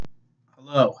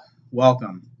Hello,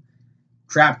 welcome.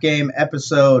 Trap Game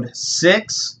episode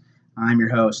 6. I'm your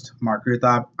host, Mark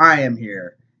Ruthop. I am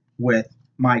here with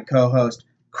my co-host,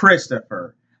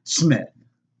 Christopher Smith.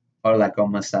 Hola,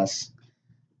 ¿cómo estás?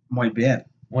 Muy bien.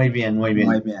 Muy bien, muy bien.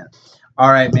 Muy bien.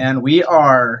 All right, man. We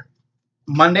are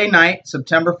Monday night,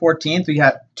 September 14th. We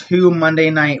got 2 Monday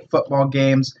night football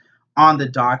games on the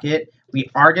docket. We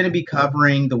are going to be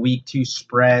covering the week 2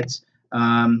 spreads.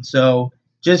 So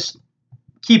just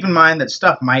keep in mind that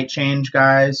stuff might change,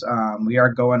 guys. We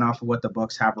are going off of what the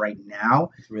books have right now.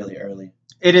 It's really early.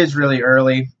 It is really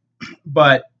early,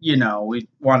 but, we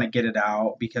want to get it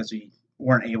out because we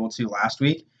weren't able to last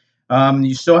week.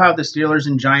 You still have the Steelers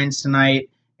and Giants tonight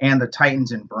and the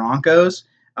Titans and Broncos.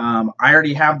 I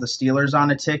already have the Steelers on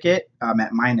a ticket at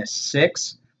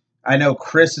 -6. I know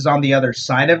Chris is on the other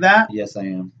side of that. Yes, I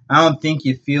am. I don't think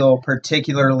you feel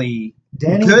particularly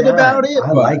Danny good Dimes. about it.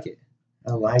 I like it.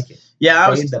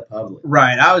 Yeah, Fade the public.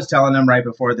 Right. I was telling them right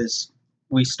before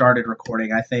we started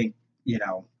recording. I think,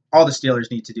 all the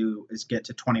Steelers need to do is get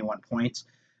to 21 points.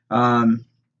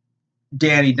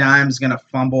 Danny Dimes is going to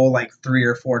fumble like 3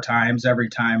 or 4 times every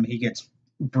time he gets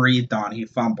breathed on. He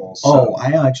fumbles. So. Oh,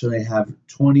 I actually have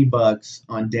 $20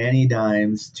 on Danny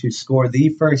Dimes to score the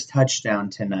first touchdown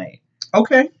tonight.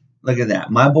 Okay. Look at that.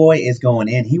 My boy is going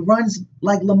in. He runs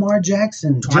like Lamar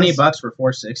Jackson. $20 for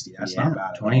 460. That's not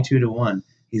bad. 22 to 1.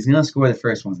 He's going to score the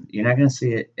first one. You're not going to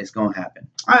see it. It's going to happen.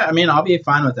 I mean, I'll be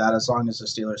fine with that as long as the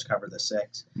Steelers cover the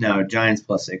 6. No, Giants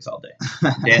 +6 all day.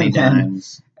 Danny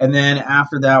Dimes. And then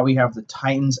after that, we have the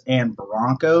Titans and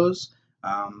Broncos.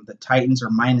 The Titans are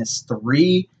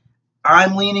 -3.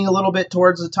 I'm leaning a little bit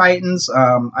towards the Titans.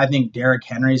 I think Derrick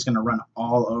Henry is going to run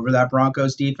all over that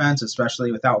Broncos defense,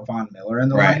 especially without Von Miller in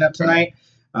the lineup tonight.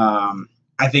 Right.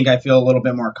 I think I feel a little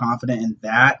bit more confident in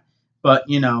that. But,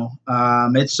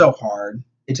 it's so hard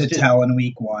to tell in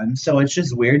week 1. So it's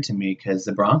just weird to me because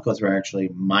the Broncos were actually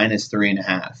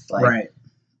 -3.5. Right.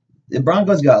 The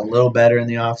Broncos got a little better in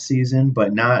the offseason,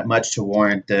 but not much to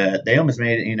warrant they almost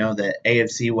made it, the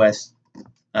AFC West,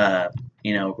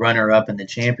 runner-up in the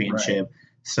championship. Right.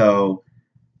 So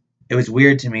it was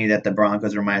weird to me that the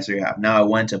Broncos were -3.5. Now I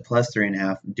went to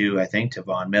 +3.5 due, I think, to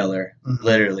Von Miller,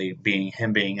 literally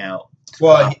being out.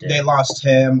 Well, they lost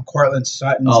him. Cortland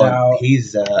Sutton's out.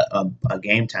 He's a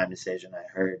game-time decision, I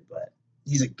heard, but...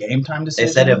 He's a game-time decision?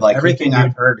 They said everything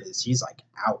I've heard is he's,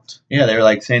 out. Yeah, they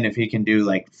were, saying if he can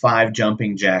do, 5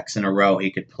 jumping jacks in a row,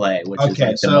 he could play, which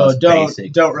is, the most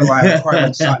basic. Don't rely on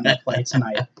Cortland Sutton to play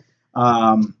tonight.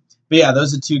 But, yeah,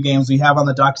 those are 2 games we have on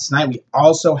the docket tonight. We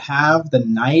also have the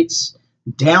Knights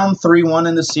down 3-1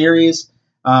 in the series.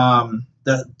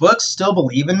 The books still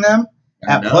believe in them.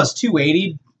 At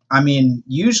 +280, I mean,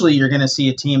 usually you're going to see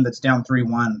a team that's down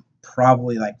 3-1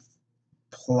 probably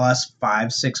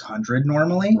 +500-600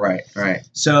 normally. Right.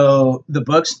 So the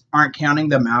books aren't counting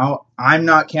them out. I'm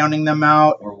not counting them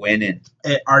out. We're winning.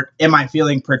 Am I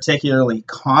feeling particularly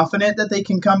confident that they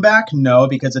can come back? No,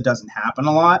 because it doesn't happen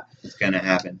a lot. It's going to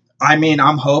happen. I mean,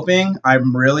 I'm hoping.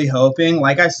 I'm really hoping.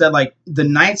 Like I said, the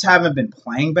Knights haven't been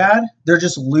playing bad. They're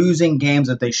just losing games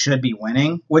that they should be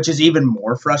winning, which is even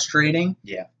more frustrating.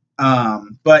 Yeah.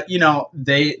 But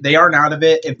they aren't out of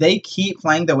it. If they keep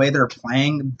playing the way they're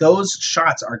playing, those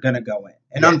shots are going to go in.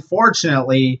 And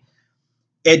Unfortunately,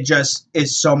 it just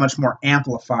is so much more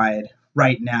amplified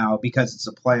right now because it's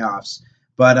the playoffs.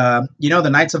 But, the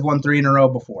Knights have won 3 in a row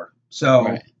before.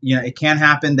 So, it can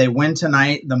happen. They win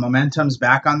tonight. The momentum's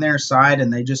back on their side,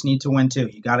 and they just need to win too.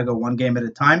 You got to go one game at a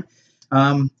time.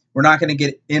 We're not going to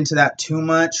get into that too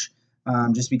much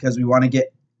just because we want to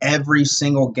get every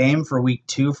single game for week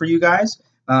 2 for you guys.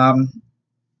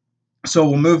 So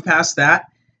we'll move past that.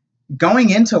 Going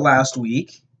into last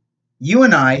week, you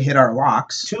and I hit our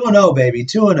locks. 2-0, baby.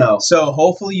 2-0. So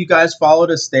hopefully you guys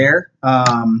followed us there.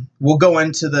 We'll go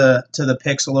into the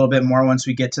picks a little bit more once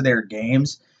we get to their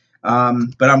games.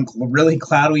 But I'm really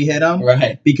glad we hit them.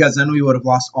 Right. Because then we would have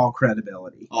lost all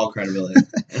credibility.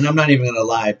 And I'm not even going to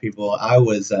lie, people. I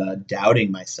was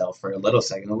doubting myself for a little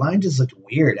second. The line just looked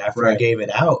weird after I gave it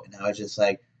out. And I was just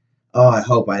like, oh, I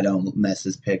hope I don't mess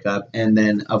this pick up. And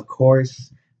then, of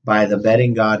course, by the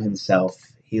betting god himself,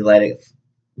 he let it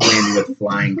win with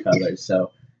flying colors.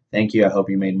 So thank you. I hope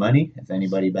you made money. If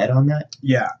anybody bet on that,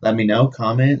 let me know.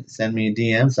 Comment, send me a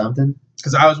DM, something.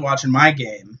 Because I was watching my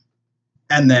game.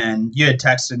 And then you had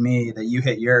texted me that you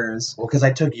hit yours. Well, because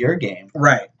I took your game.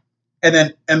 Right. And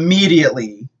then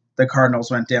immediately the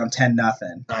Cardinals went down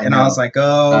 10-0. And I was like,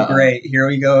 great. Here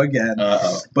we go again.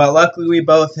 But luckily we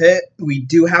both hit. We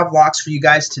do have locks for you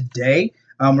guys today.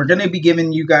 We're going to be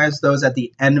giving you guys those at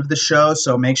the end of the show,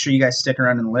 so make sure you guys stick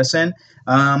around and listen.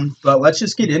 But let's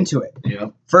just get into it.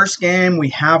 Yep. First game we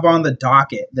have on the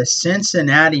docket, the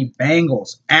Cincinnati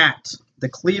Bengals at the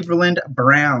Cleveland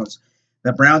Browns.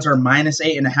 The Browns are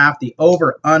 -8.5. The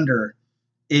over-under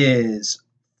is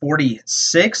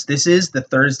 46. This is the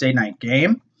Thursday night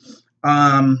game.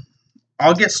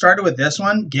 I'll get started with this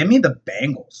one. Give me the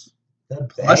Bengals.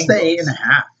 Plus the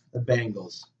 8.5. The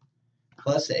Bengals.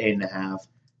 Plus the 8.5.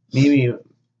 Maybe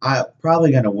I'm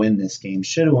probably going to win this game.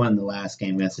 Should have won the last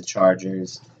game against the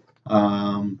Chargers.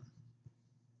 And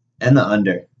the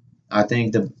under. I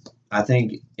think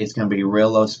it's going to be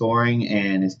real low scoring,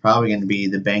 and it's probably going to be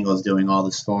the Bengals doing all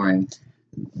the scoring.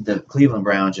 The Cleveland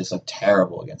Browns just look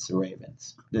terrible against the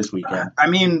Ravens this weekend. I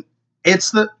mean,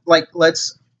 it's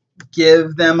let's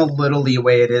give them a little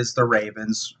leeway. It is the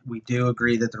Ravens. We do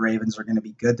agree that the Ravens are going to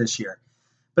be good this year.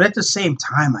 But at the same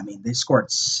time, I mean, they scored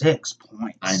 6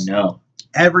 points. I know.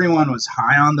 Everyone was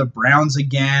high on the Browns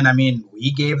again. I mean,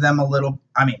 we gave them a little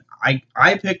 – I mean,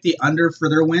 I picked the under for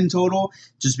their win total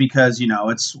just because,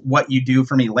 it's what you do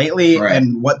for me lately, right.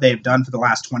 And what they've done for the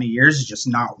last 20 years is just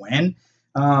not win.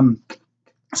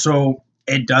 So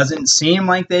it doesn't seem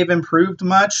like they've improved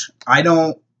much.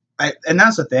 And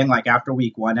that's the thing, like after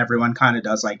week 1, everyone kind of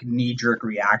does like knee-jerk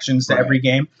reactions to every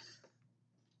game.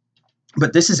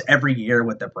 But this is every year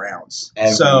with the Browns.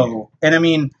 And I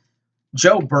mean,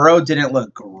 Joe Burrow didn't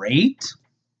look great,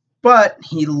 but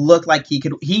he looked like he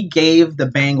gave the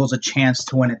Bengals a chance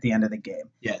to win at the end of the game.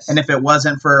 Yes. And if it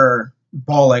wasn't for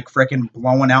Bullock freaking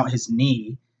blowing out his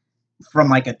knee from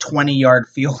like a 20-yard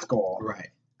field goal.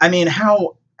 Right. I mean,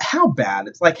 how bad?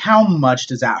 It's like, how much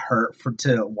does that hurt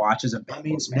to watch as a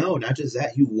Bengals fan? No, not just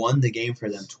that. He won the game for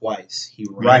them twice. He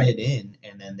ran it in,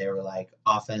 and then they were like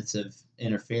offensive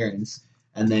interference,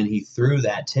 and then he threw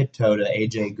that tiptoe to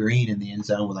A.J. Green in the end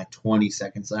zone with like 20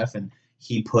 seconds left, and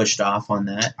he pushed off on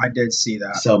that. I did see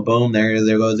that. So, boom, there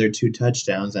goes their 2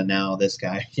 touchdowns, and now this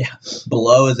guy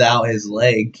blows out his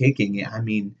leg kicking it. I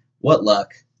mean, what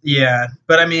luck. Yeah,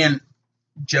 but I mean,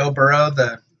 Joe Burrow,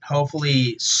 the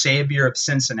hopefully savior of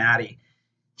Cincinnati,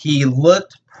 he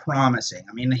looked promising.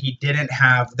 I mean, he didn't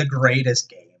have the greatest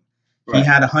game. Right. He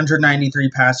had 193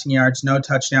 passing yards, no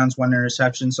touchdowns, 1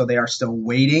 interception, so they are still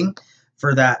waiting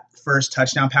for that first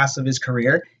touchdown pass of his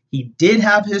career. He did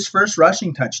have his first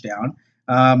rushing touchdown.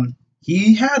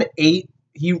 He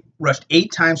rushed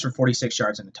 8 times for 46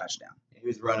 yards and a touchdown. He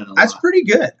was running a lot. That's pretty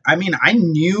good. I mean, I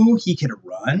knew he could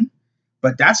run,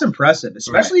 but that's impressive,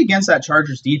 especially against that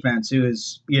Chargers defense who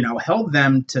has, held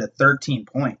them to 13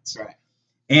 points. Right.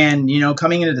 And,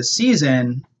 coming into the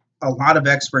season, a lot of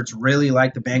experts really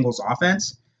like the Bengals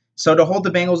offense. So to hold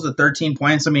the Bengals to 13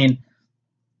 points, I mean,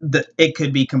 it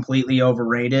could be completely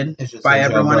overrated by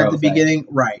everyone at the beginning.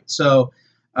 Right. So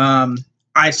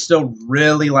I still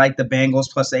really like the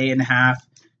Bengals plus 8.5.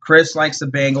 Chris likes the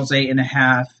Bengals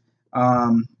 8.5.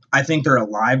 I think they're a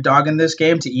live dog in this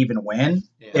game to even win.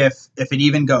 Yeah. If it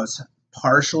even goes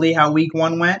partially how week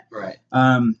 1 went. Right.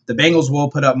 The Bengals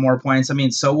will put up more points. I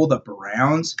mean, so will the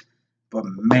Browns. But,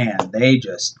 man, they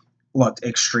just looked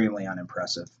extremely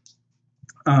unimpressive.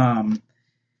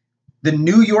 The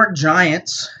New York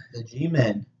Giants. The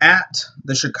G-Men. At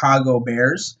the Chicago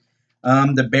Bears.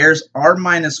 The Bears are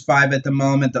 -5 at the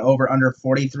moment. The over-under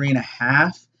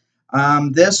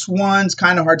 43.5. This one's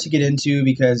kind of hard to get into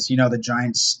because, the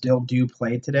Giants still do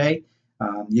play today.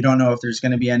 You don't know if there's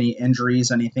going to be any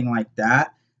injuries, anything like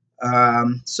that.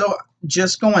 So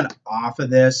just going off of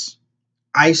this,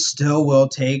 I still will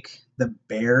take the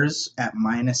Bears at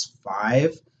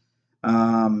 -5.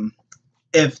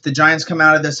 If the Giants come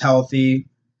out of this healthy,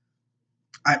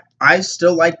 I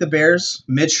still like the Bears.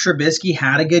 Mitch Trubisky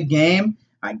had a good game.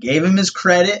 I gave him his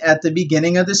credit at the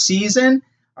beginning of the season.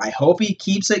 I hope he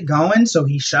keeps it going so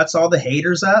he shuts all the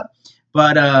haters up.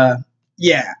 But,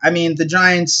 yeah, I mean, the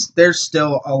Giants, they're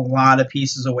still a lot of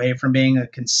pieces away from being a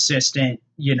consistent,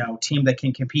 team that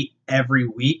can compete every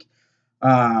week.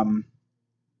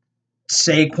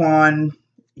 Saquon,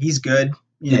 he's good,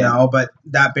 you know, but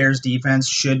that Bears defense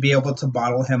should be able to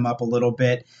bottle him up a little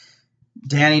bit.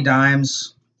 Danny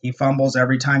Dimes, he fumbles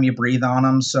every time you breathe on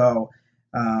him. So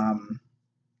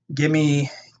give me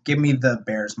the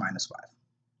Bears -5.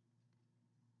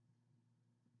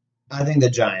 I think the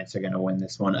Giants are going to win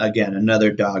this one. Again,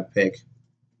 another dog pick.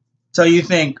 So you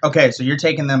think, okay, so you're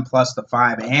taking them plus the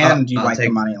 5, and you like the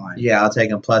money line. Yeah, I'll take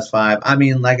them +5. I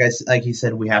mean, like you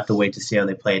said, we have to wait to see how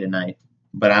they play tonight.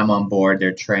 But I'm on board.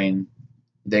 They're trained.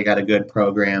 They got a good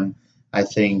program. I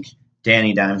think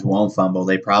Danny Dimes won't fumble.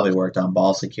 They probably worked on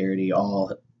ball security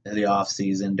all the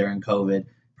offseason during COVID.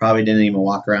 Probably didn't even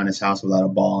walk around his house without a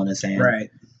ball in his hand. Right.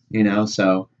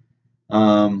 So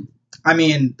I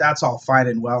mean, that's all fine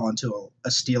and well until a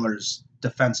Steelers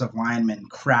defensive lineman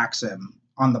cracks him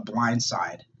on the blind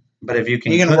side. but if you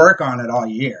He can work on it all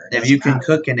year. If you can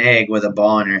cook an egg with a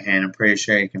ball in your hand, I'm pretty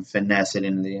sure you can finesse it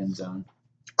into the end zone.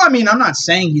 I mean, I'm not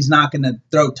saying he's not going to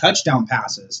throw touchdown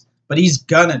passes, but he's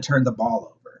going to turn the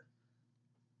ball over.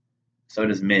 So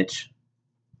does Mitch.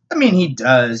 I mean, he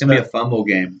does. It's going to be a fumble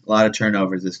game. A lot of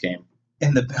turnovers this game.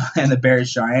 In the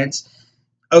Bears Giants.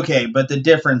 Okay, but the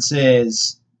difference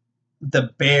is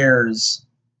the Bears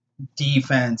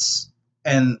defense,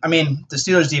 and I mean, the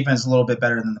Steelers defense is a little bit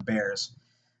better than the Bears,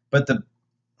 but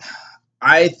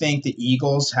I think the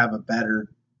Eagles have a better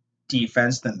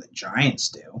defense than the Giants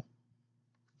do.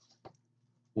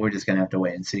 We're just going to have to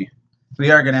wait and see.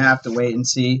 We are going to have to wait and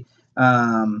see.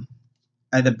 The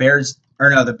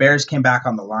Bears came back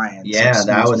on the Lions. Yeah,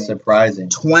 that was surprising.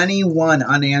 21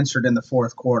 unanswered in the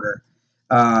fourth quarter.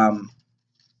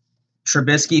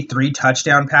 Trubisky, 3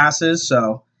 touchdown passes,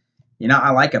 so,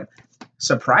 I like him.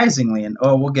 Surprisingly, and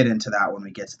we'll get into that when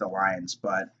we get to the Lions,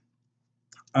 but,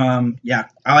 yeah,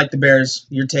 I like the Bears.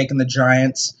 You're taking the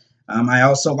Giants. I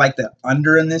also like the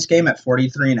under in this game at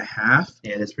 43.5.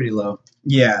 Yeah, that's pretty low.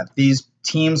 Yeah, these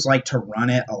teams like to run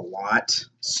it a lot,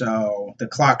 so the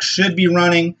clock should be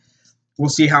running. We'll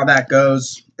see how that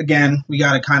goes. Again, we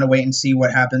got to kind of wait and see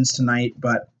what happens tonight,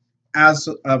 but as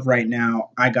of right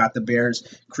now, I got the Bears.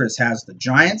 Chris has the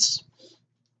Giants.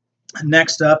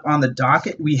 Next up on the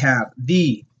docket, we have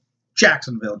the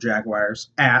Jacksonville Jaguars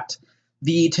at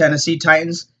the Tennessee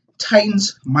Titans.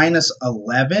 Titans minus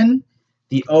 11.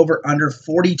 The over-under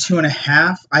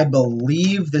 42.5. I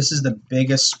believe this is the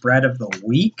biggest spread of the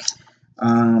week.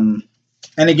 And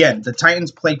again, the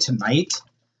Titans play tonight,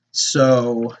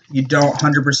 so you don't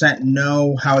 100%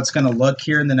 know how it's going to look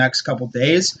here in the next couple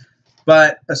days.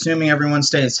 But assuming everyone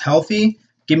stays healthy,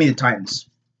 give me the Titans.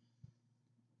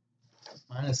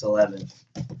 Minus 11.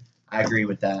 I agree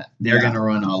with that. They're going to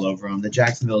run all over them. The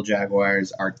Jacksonville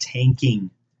Jaguars are tanking.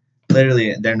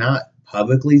 Literally, they're not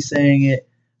publicly saying it,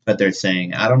 but they're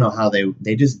saying, I don't know how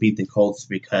they just beat the Colts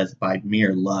because by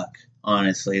mere luck,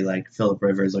 honestly. Like, Phillip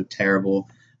Rivers looked terrible.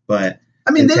 But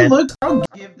I mean, I'll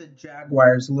give the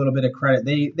Jaguars a little bit of credit.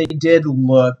 They did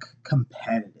look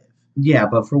competitive. Yeah,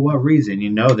 but for what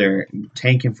reason? They're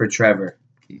tanking for Trevor.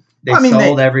 They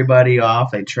sold everybody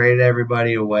off. They traded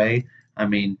everybody away. I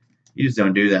mean, you just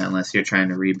don't do that unless you're trying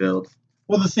to rebuild.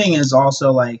 Well, the thing is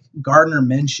also, like, Gardner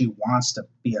Minshew wants to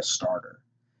be a starter.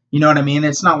 You know what I mean?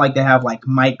 It's not like they have, like,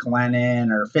 Mike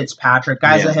Glennon or Fitzpatrick,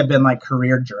 guys that have been, like,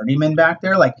 career journeymen back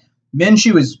there. Like,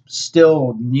 Minshew is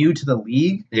still new to the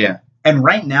league. Yeah. And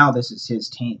right now, this is his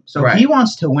team. So he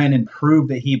wants to win and prove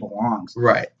that he belongs.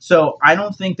 Right. So I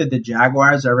don't think that the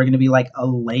Jaguars are ever going to be like a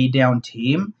lay-down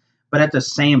team. But at the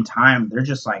same time, they're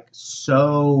just like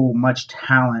so much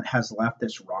talent has left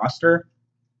this roster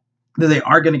that they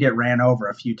are going to get ran over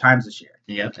a few times this year.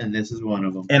 Yep, and this is one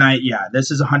of them. And this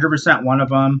is 100% one of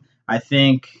them. I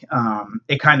think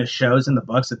it kind of shows in the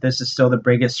books that this is still the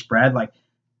biggest spread. Like,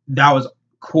 that was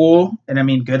cool, and I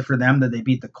mean, good for them that they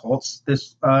beat the Colts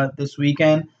this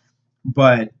weekend.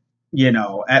 But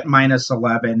at minus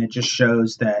 11, it just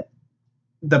shows that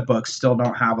the books still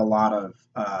don't have a lot of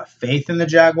faith in the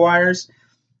Jaguars,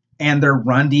 and their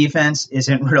run defense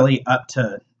isn't really up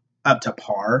to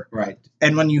par. Right.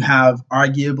 And when you have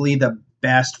arguably the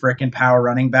best freaking power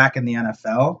running back in the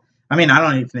NFL, I mean, I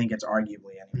don't even think it's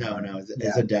arguably anymore. No,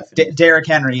 it's a definite. Derrick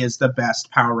Henry is the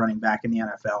best power running back in the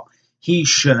NFL. He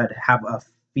should have a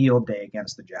field day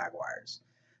against the Jaguars.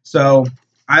 So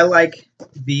I like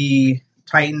the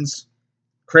Titans.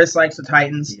 Chris likes the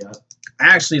Titans. Yep.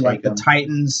 I actually like the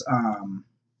Titans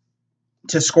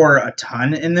to score a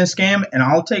ton in this game, and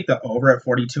I'll take the over at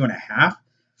 42.5.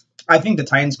 I think the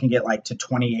Titans can get like to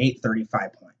 28,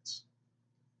 35 points.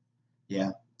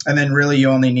 Yeah. And then really you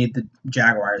only need the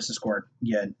Jaguars to score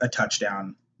a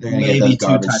touchdown. They're going to get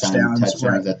those 2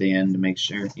 touchdowns at the end to make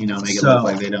sure, make it look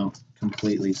like they don't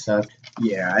completely suck.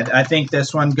 Yeah, I think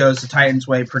this one goes the Titans'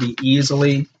 way pretty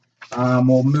easily.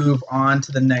 We'll move on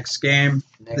to the next game.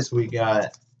 Next we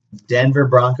got Denver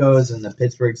Broncos and the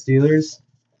Pittsburgh Steelers.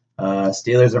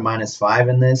 Steelers are minus 5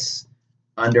 in this,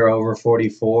 under over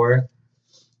 44.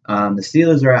 The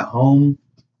Steelers are at home.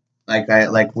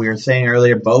 Like we were saying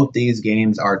earlier, both these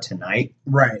games are tonight.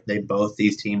 Right.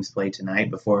 These teams play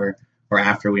tonight before or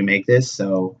after we make this,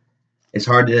 so it's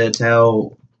hard to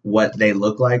tell what they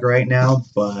look like right now,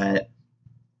 but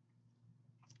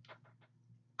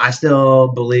I still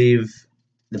believe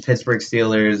the Pittsburgh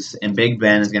Steelers and Big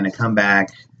Ben is going to come back.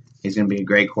 He's going to be a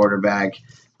great quarterback.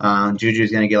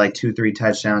 Juju's going to get like 2-3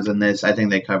 touchdowns in this. I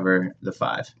think they cover the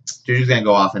 5. Juju's going to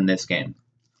go off in this game.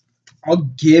 I'll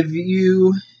give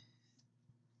you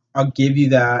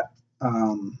that.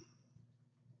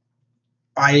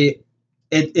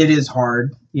 It is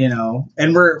hard,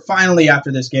 and we're finally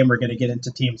after this game we're going to get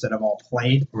into teams that have all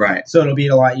played, Right. so it'll be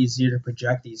a lot easier to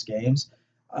project these games.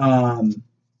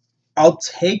 I'll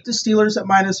take the Steelers at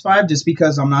 -5 just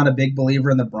because I'm not a big believer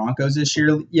in the Broncos this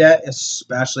year yet,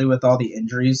 especially with all the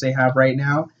injuries they have right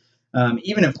now.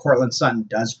 Even if Cortland Sutton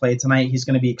does play tonight, he's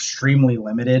going to be extremely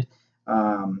limited.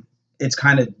 It's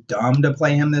kind of dumb to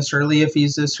play him this early if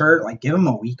he's this hurt. Like, give him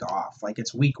a week off. Like,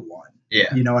 it's week 1.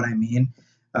 Yeah. You know what I mean?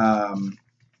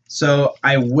 So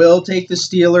I will take the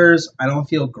Steelers. I don't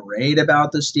feel great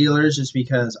about the Steelers just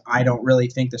because I don't really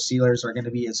think the Steelers are going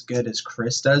to be as good as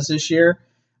Chris does this year.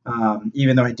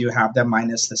 Even though I do have them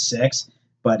 -6,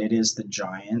 but it is the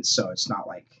Giants, so it's not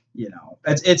like,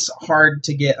 it's hard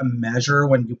to get a measure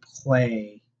when you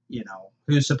play,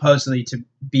 who's supposedly to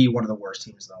be one of the worst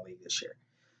teams in the league this year.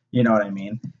 You know what I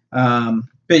mean?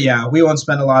 But yeah, we won't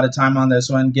spend a lot of time on this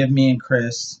one. Give me and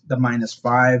Chris the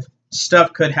 -5.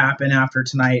 Stuff could happen after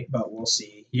tonight, but we'll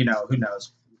see. Who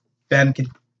knows? Ben could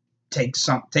take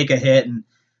a hit and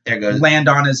there goes. Land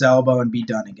on his elbow and be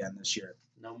done again this year.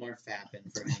 No more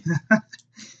fapping for me.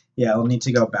 Yeah, we'll need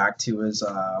to go back to his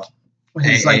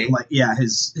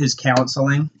his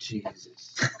counseling.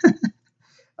 Jesus.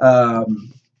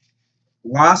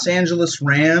 Los Angeles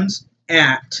Rams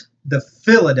at the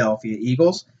Philadelphia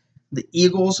Eagles. The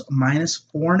Eagles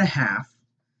 -4.5.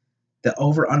 The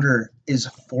over/under is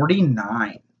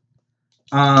 49.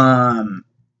 The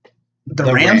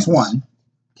Rams won.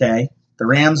 Okay, the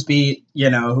Rams beat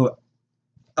who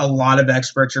a lot of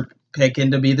experts are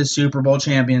picking to be the Super Bowl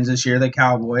champions this year, the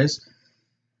Cowboys.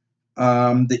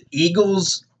 The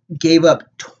Eagles gave up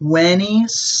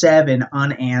 27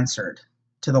 unanswered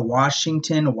to the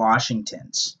Washington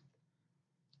Washingtons.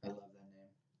 I love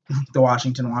that name. The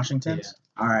Washington Washingtons?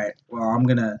 Yeah. All right. Well,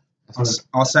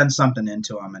 I'll send something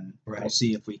into them, and we'll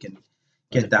see if we can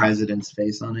get that president's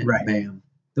face on it. Right. Bam.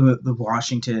 The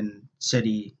Washington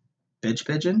City Bitch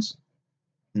Pigeons?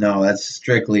 No, that's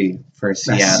strictly for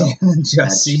Seattle.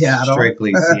 That's Seattle.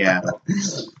 Strictly Seattle.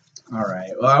 All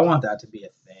right. Well, I want that to be a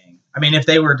thing. I mean, if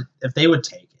they would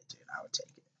take it, dude, I would take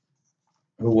it.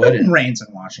 Who wouldn't? It rains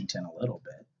in Washington a little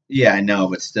bit. Yeah, I know,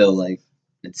 but still,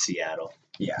 it's Seattle.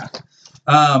 Yeah.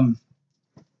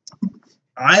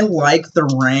 I like the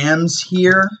Rams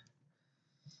here.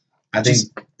 I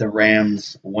think the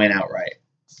Rams win outright.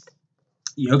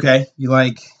 Okay. You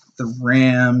like the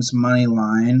Rams money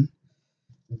line.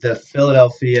 The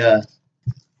Philadelphia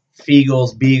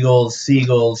Feagles, Beagles,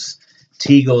 Seagulls,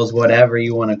 Teagles, whatever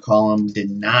you want to call them,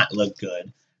 did not look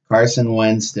good. Carson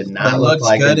Wentz did not look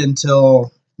like good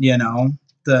until,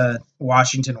 the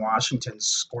Washington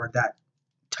scored that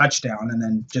touchdown and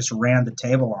then just ran the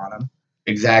table on them.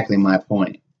 Exactly my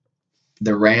point.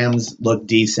 The Rams looked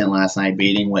decent last night,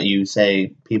 beating what you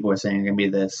say people are saying are going to be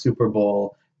the Super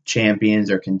Bowl champions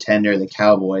or contender, the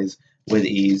Cowboys, with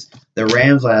ease. The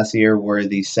Rams last year were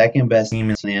the second best team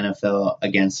in the NFL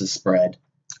against the spread.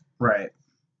 Right.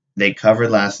 They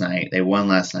covered last night. They won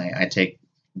last night. I take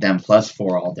them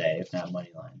 +4 all day, if not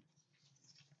money line.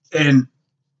 And,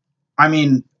 I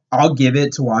mean, I'll give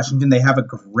it to Washington. They have a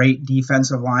great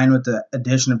defensive line with the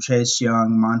addition of Chase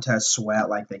Young, Montez Sweat.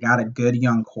 They got a good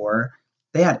young core.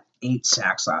 They had 8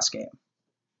 sacks last game.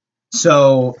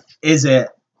 So is it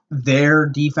their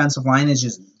defensive line is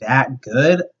just that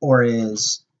good, or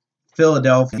is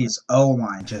Philadelphia's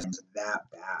O-line just that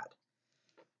bad?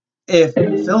 If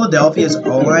Philadelphia's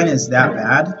O-line is that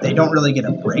bad, they don't really get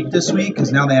a break this week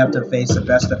because now they have to face the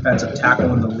best defensive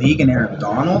tackle in the league in Aaron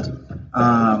Donald.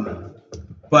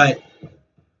 But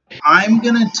I'm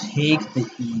going to take the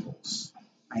Eagles.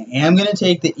 I am going to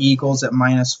take the Eagles at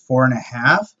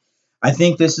 -4.5. I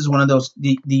think this is one of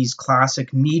these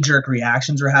classic knee-jerk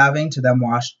reactions we're having to them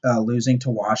losing to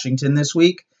Washington this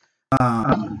week.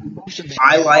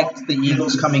 I liked the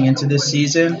Eagles coming into this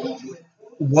season.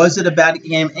 Was it a bad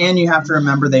game? And you have to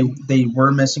remember they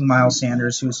were missing Miles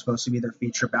Sanders, who was supposed to be their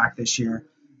feature back this year.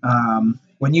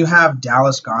 When you have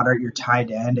Dallas Goedert, your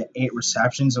tight end, at 8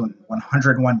 receptions and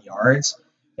 101 yards,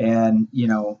 and you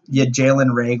had Jalen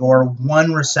Reagor,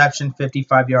 1 reception,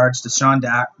 55 yards,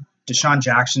 Deshaun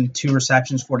Jackson, 2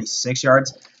 receptions, 46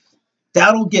 yards.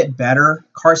 That'll get better.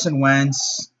 Carson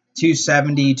Wentz,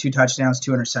 270, 2 touchdowns,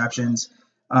 2 interceptions.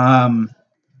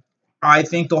 I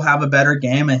think they'll have a better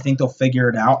game. I think they'll figure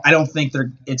it out. I don't think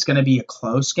it's going to be a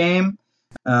close game.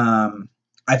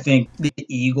 I think the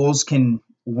Eagles can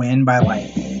win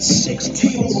by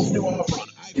 16.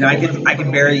 I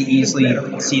could very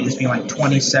easily see this being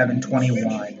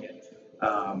 27-21.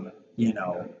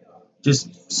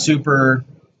 Just super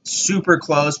super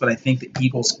close, but I think the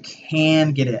Eagles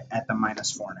can get it at the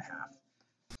 -4.5.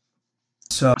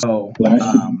 So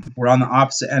we're on the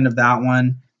opposite end of that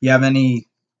one. You have any?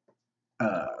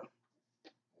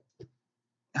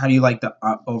 How do you like the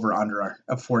over under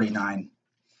of 49?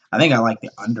 I think I like the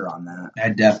under on that. I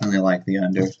definitely like the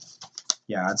under.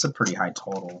 Yeah, it's a pretty high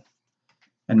total.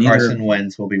 And Carson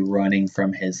Wentz will be running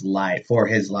from his life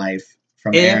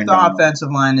from Aaron if the Donald.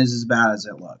 offensive line is as bad as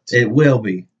it looked. It will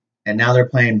be. And now they're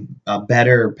playing a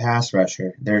better pass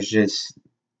rusher. There's just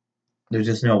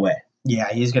no way.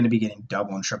 Yeah, he's going to be getting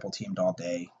double and triple teamed all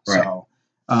day. Right. So,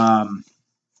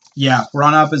 yeah, we're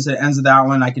on opposite ends of that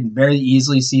one. I can very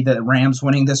easily see the Rams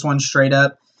winning this one straight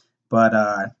up.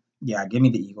 But, yeah, give me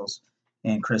the Eagles.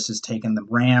 And Chris is taking the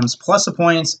Rams plus the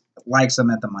points, likes them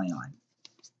at the money line.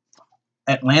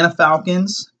 Atlanta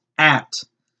Falcons at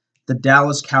the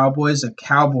Dallas Cowboys. The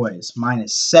Cowboys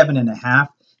 -7.5.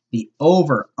 The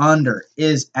over-under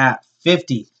is at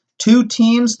 50. Two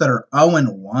teams that are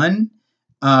 0-1.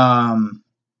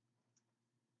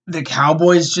 The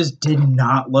Cowboys just did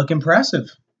not look impressive.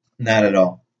 Not at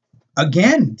all.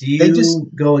 Again, do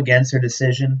you go against their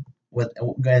decision with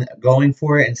going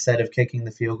for it instead of kicking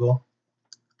the field goal?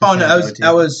 Oh, no,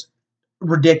 that was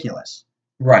ridiculous.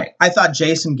 Right. I thought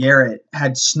Jason Garrett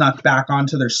had snuck back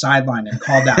onto their sideline and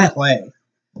called that play.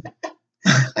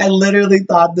 I literally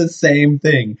thought the same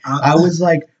thing. I was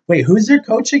like, wait, who's their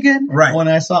coach again? Right. When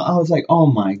I was like, oh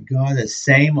my God, it's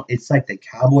like the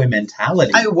cowboy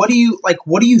mentality. What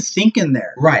are you thinking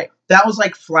there? Right. That was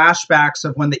like flashbacks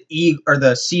of when the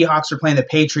Seahawks are playing the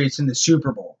Patriots in the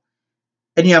Super Bowl.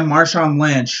 And you have Marshawn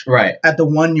Lynch at the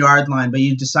 1 yard line, but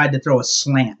you decide to throw a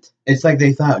slant. It's like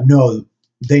they thought, no,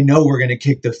 they know we're going to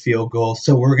kick the field goal,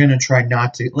 so we're going to try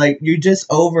not to. Like, you just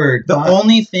over. The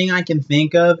only thing I can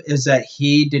think of is that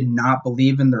he did not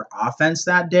believe in their offense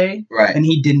that day. Right. And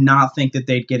he did not think that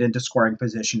they'd get into scoring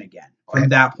position again from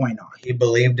that point on. He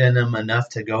believed in them enough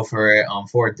to go for it on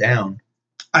 4th down.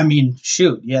 I mean,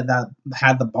 shoot, that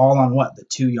had the ball on the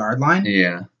 2 yard line?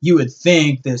 Yeah. You would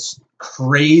think this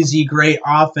crazy great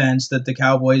offense that the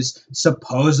Cowboys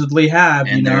supposedly have,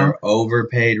 and their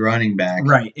overpaid running back.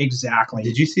 Right, exactly.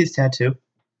 Did you see his tattoo?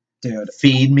 Dude.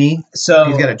 Feed me. So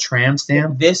he's got a tramp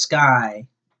stamp. This guy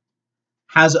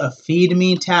has a feed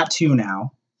me tattoo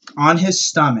now on his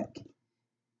stomach.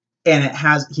 And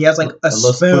he has like a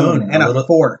spoon and a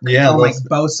fork on like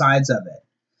both sides of it.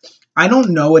 I don't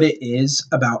know what it is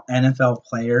about NFL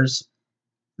players.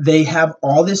 They have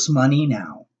all this money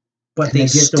now, but they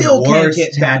still can't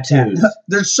get tattoos.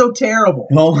 They're so terrible.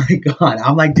 Oh my God.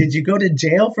 I'm like, did you go to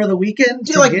jail for the weekend?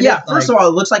 First of all,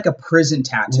 it looks like a prison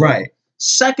tattoo. Right.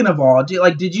 Second of all,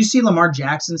 did you see Lamar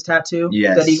Jackson's tattoo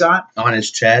that he got? On his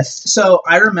chest. So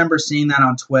I remember seeing that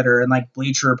on Twitter and like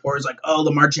Bleacher Report was like, oh,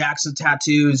 Lamar Jackson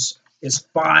tattoos is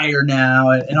fire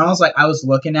now. And I was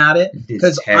looking at it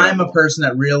because I'm a person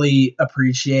that really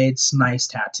appreciates nice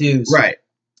tattoos. Right.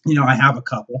 I have a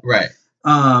couple. Right.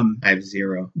 I have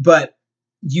 0. But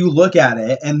you look at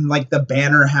it and like the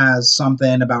banner has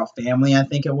something about family, I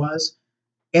think it was.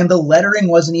 And the lettering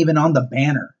wasn't even on the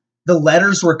banner. The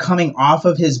letters were coming off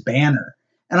of his banner.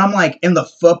 And I'm like, and the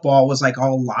football was like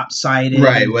all lopsided.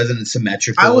 Right. It wasn't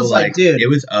symmetrical. I was like, dude, it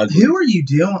was ugly. Who are you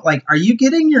doing? Like, are you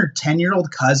getting your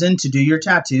 10-year-old cousin to do your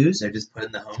tattoos? They're just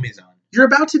putting the homies on. You're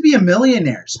about to be a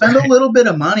millionaire. Spend a little bit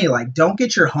of money. Like, don't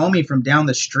get your homie from down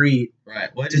the street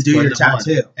to do your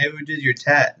tattoo. Hey, who did your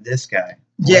tat? This guy.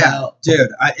 Yeah, wow. Dude,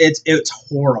 it's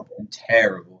horrible.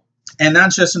 Terrible. And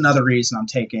that's just another reason I'm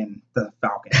taking the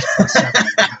Falcons plus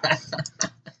 7.5.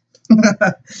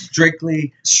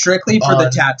 Strictly for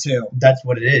the tattoo. That's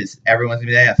what it is. Everyone's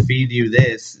gonna be like, feed you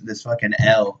this fucking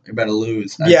L. You better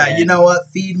lose. Yeah, you know what?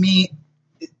 Feed me,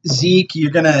 Zeke.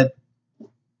 You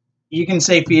can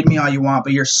say feed me all you want,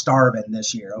 but you're starving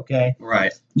this year, okay?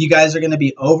 Right. You guys are gonna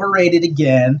be overrated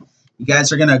again. You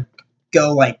guys are gonna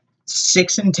go like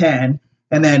 6-10,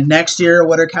 and then next year,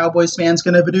 what are Cowboys fans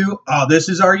gonna do? Oh, this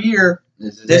is our year.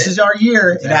 This is our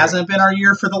year. Exactly. It hasn't been our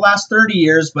year for the last 30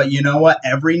 years, but you know what?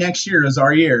 Every next year is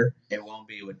our year. It won't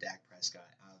be with Dak Prescott.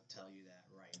 I'll tell you that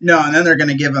right now. No, and then they're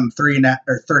going to give him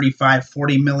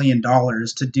 $40 million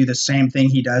to do the same thing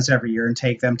he does every year and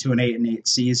take them to an 8-8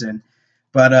 season.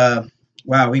 But,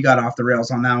 wow, we got off the rails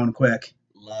on that one quick.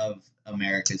 Love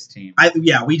America's team.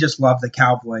 We just love the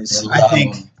Cowboys.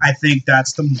 I think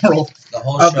that's the moral the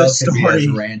whole of show the story. Could be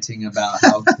us ranting about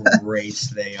how great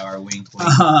they are. Wink,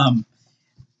 wink.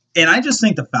 And I just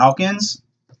think the Falcons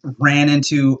ran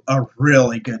into a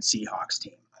really good Seahawks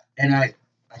team. And I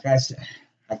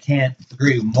can't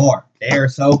agree more. They are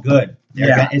so good.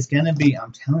 It's going to be,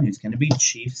 I'm telling you, it's going to be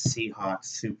Chiefs Seahawks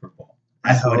Super Bowl.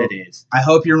 That's what it is. I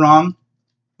hope you're wrong,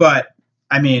 But,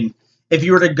 I mean, if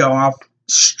you were to go off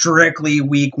strictly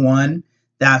week 1,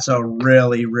 that's a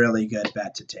really, really good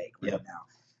bet to take right now.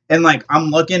 And, like,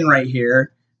 I'm looking right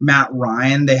here. Matt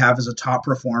Ryan, they have as a top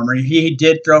performer. He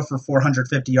did throw for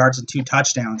 450 yards and 2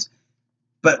 touchdowns.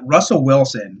 But Russell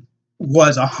Wilson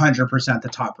was 100% the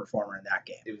top performer in that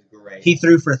game. It was great. He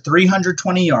threw for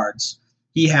 320 yards.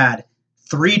 He had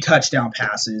 3 touchdown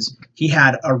passes. He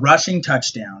had a rushing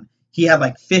touchdown. He had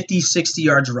like 50, 60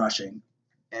 yards rushing.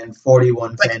 And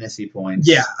 41 fantasy points.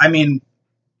 Yeah, I mean,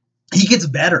 he gets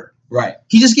better. Right.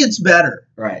 He just gets better.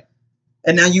 Right.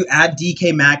 And now you add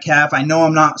DK Metcalf. I know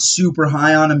I'm not super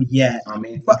high on him yet. I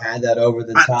mean, he had that over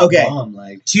the top bomb.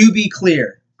 Like, to be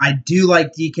clear, I do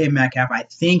like DK Metcalf. I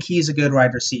think he's a good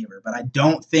wide receiver, but I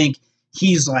don't think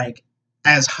he's like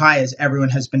as high as everyone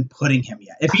has been putting him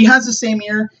yet. If he has the same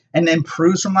year and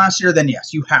improves from last year, then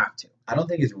yes, you have to. I don't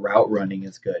think his route running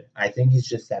is good. I think he's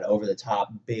just that over the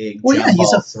top big. Well, yeah,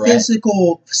 he's a threat.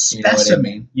 Physical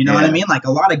specimen. You know what I mean? Like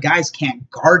a lot of guys can't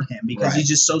guard him because he's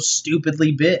just so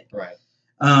stupidly big. Right.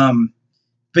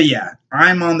 But yeah,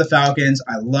 I'm on the Falcons.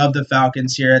 I love the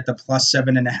Falcons here at the plus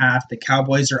 7.5. The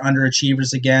Cowboys are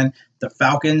underachievers again. The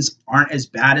Falcons aren't as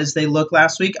bad as they looked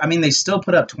last week. I mean, they still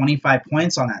put up 25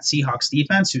 points on that Seahawks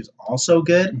defense, who's also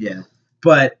good. Yeah.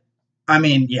 But, I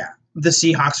mean, yeah, the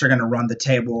Seahawks are going to run the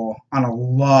table on a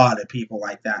lot of people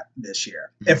like that this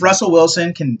year. Mm-hmm. If Russell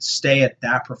Wilson can stay at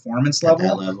that performance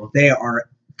level, they are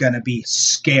going to be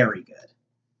scary good.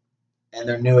 And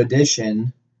their new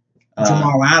addition...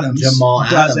 Jamal Adams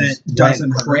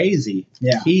doesn't crazy.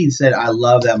 Yeah. He said, I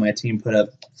love that my team put up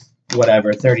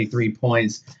 33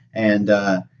 points, and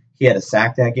he had a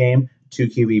sack that game, 2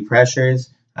 QB pressures.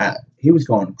 He was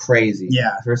going crazy.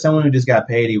 Yeah. For someone who just got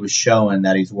paid, he was showing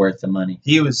that he's worth the money.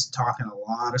 He was talking a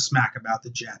lot of smack about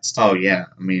the Jets, too. Oh, yeah.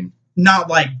 I mean, not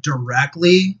like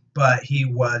directly, but he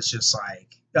was just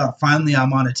like, oh, finally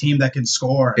I'm on a team that can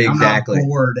score. Exactly. I'm not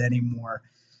bored anymore.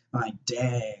 Like,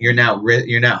 dang. You're not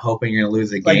hoping you're going to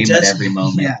lose a game at every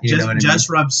moment. Yeah, just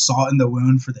rub salt in the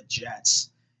wound for the Jets.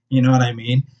 You know what I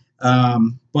mean?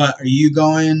 But are you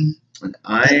going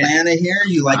Atlanta here?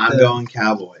 I'm going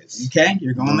Cowboys. Okay,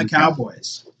 you're going the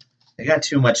Cowboys. They got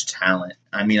too much talent.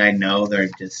 I mean, I know they're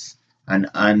just an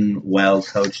unwell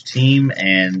coached team,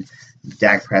 and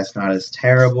Dak Prescott is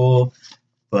terrible,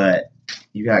 but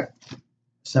you got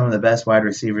some of the best wide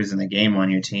receivers in the game on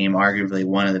your team, arguably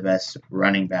one of the best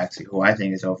running backs, who I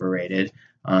think is overrated.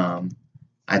 I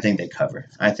think they cover.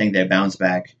 I think they bounce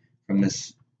back from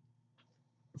this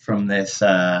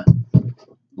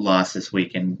loss this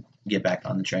week and get back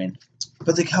on the train.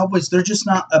 But the Cowboys,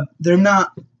 they're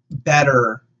not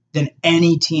better than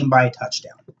any team by a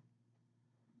touchdown.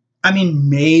 I mean,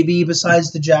 maybe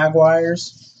besides the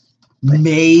Jaguars,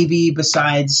 maybe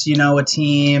besides, a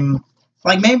team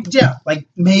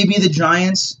maybe the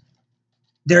Giants.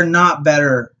 They're not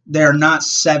better. They're not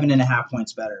 7.5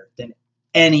 points better than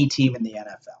any team in the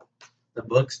NFL. The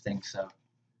books think so.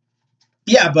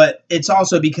 Yeah, but it's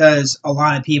also because a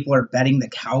lot of people are betting the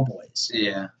Cowboys.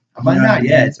 Yeah. But not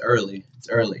yet. It's early.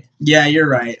 Yeah, you're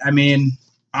right. I mean,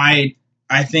 I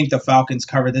think the Falcons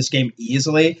cover this game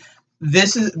easily.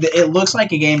 It looks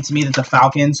like a game to me that the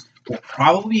Falcons will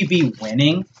probably be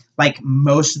winning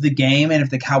most of the game, and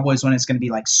if the Cowboys win, it's going to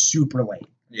be super late.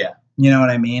 Yeah. You know what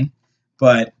I mean?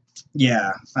 But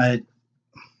yeah,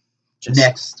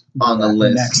 next on the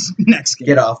list. Next game.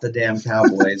 Get off the damn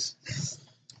Cowboys.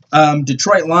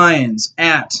 Detroit Lions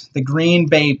at the Green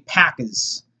Bay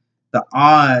Packers. The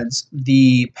odds,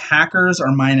 the Packers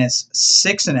are minus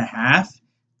 6.5.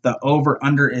 The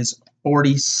over-under is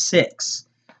 46.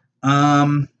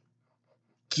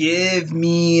 Give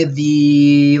me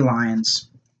the Lions.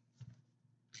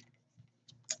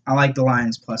 I like the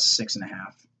Lions plus 6.5.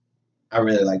 I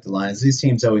really like the Lions. These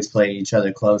teams always play each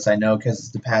other close. I know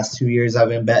because the past 2 years I've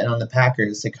been betting on the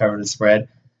Packers to cover the spread,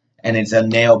 and it's a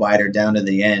nail-biter down to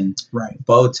the end. Right.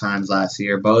 Both times last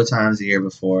year, both times the year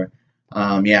before.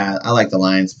 Yeah, I like the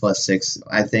Lions plus 6.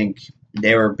 I think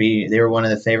they were one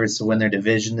of the favorites to win their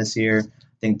division this year.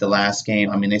 I think the last game,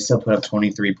 they still put up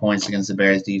 23 points against the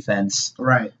Bears defense.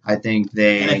 Right. I think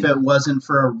and if it wasn't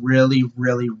for a really,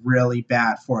 really, really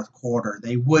bad fourth quarter,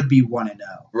 they would be 1-0.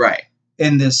 Right.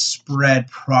 And this spread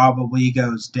probably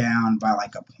goes down by a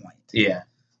point. Yeah.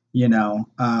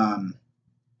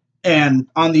 And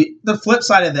on the flip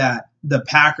side of that, the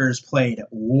Packers played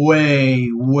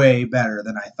way, way better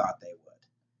than I thought they would.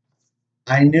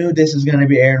 I knew this was going to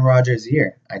be Aaron Rodgers'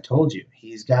 year. I told you.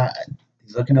 He's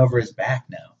looking over his back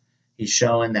now. He's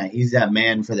showing that he's that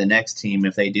man for the next team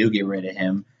if they do get rid of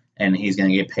him, and he's going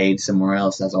to get paid somewhere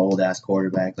else as an old-ass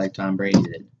quarterback like Tom Brady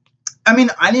did. I mean,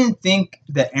 I didn't think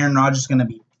that Aaron Rodgers was going to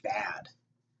be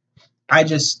I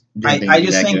just Didn't I he'd be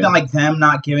just think good. that like them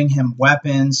not giving him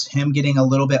weapons, him getting a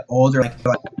little bit older, like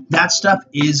that stuff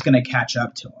is gonna catch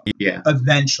up to him Yeah.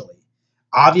 eventually.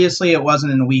 Obviously, it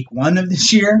wasn't in week 1 of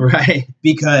this year Right.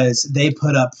 because they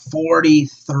put up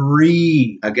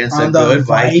 43 Against on a the good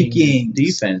Vikings Vikings.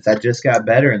 defense that just got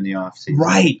better in the offseason.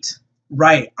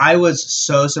 Right. I was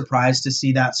so surprised to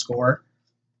see that score.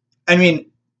 I mean,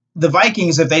 the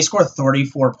Vikings, if they score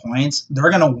 34 points, they're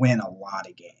going to win a lot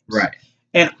of games. Right.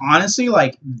 And honestly,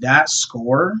 like that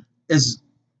score this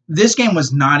game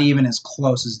was not even as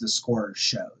close as the score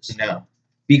shows. No.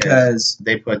 Because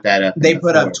they put that up. They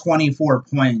put up 24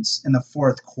 points in the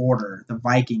fourth quarter. The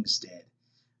Vikings did.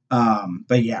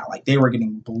 But yeah, like they were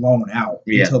getting blown out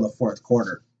until the fourth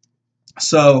quarter.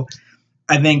 So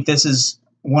I think this is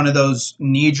one of those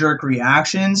knee-jerk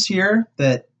reactions here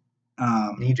that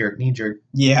knee-jerk.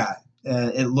 Yeah,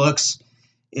 it looks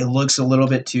a little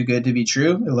bit too good to be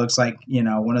true. It looks like,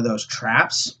 one of those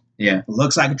traps. Yeah. It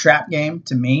looks like a trap game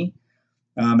to me.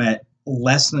 At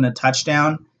less than a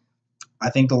touchdown. I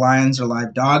think the Lions are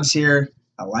live dogs here.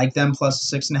 I like them plus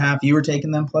 6.5. You were taking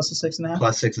them plus a 6.5?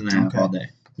 Plus 6.5 all day.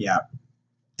 Yeah.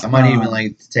 I might even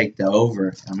like to take the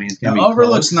over. I mean, it's going to be over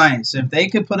close. Looks nice. If they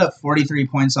could put up 43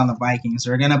 points on the Vikings,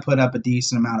 they're going to put up a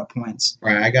decent amount of points.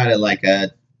 Right. I got it like a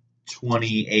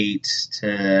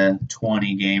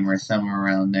 28-20 game or somewhere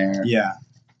around there. Yeah.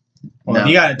 Well, if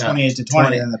you got it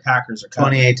 28-20, then the Packers are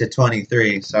coming.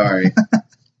 28-23. Sorry.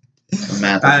 The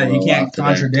math is you can't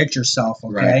contradict yourself,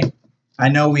 okay? Right. I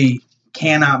know we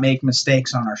cannot make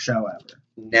mistakes on our show ever.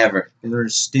 Never. They're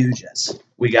stooges.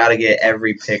 We got to get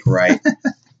every pick right.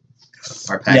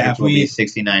 Our package will be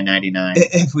 $69.99.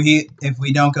 If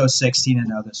we don't go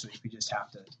 16-0 this week, we just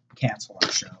have to cancel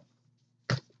our show.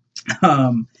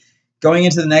 Going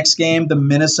into the next game, the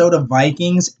Minnesota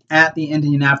Vikings at the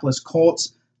Indianapolis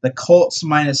Colts. The Colts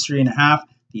minus 3.5.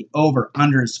 The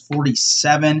over/under is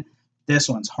 47. This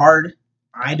one's hard.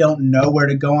 I don't know where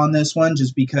to go on this one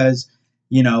just because,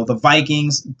 the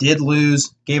Vikings did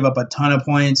lose, gave up a ton of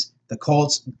points. The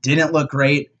Colts didn't look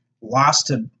great, lost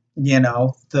to,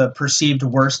 the perceived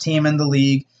worst team in the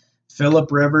league.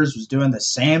 Phillip Rivers was doing the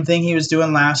same thing he was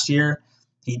doing last year.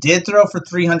 He did throw for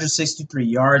 363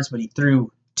 yards, but he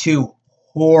threw 2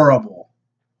 horrible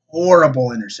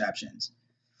interceptions.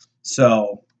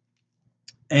 So,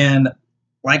 and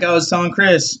like I was telling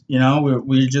Chris, we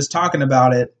were just talking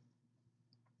about it.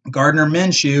 Gardner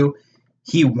Minshew,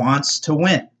 he wants to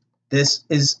win.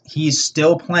 He's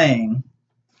still playing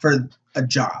for a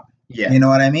job. Yeah. You know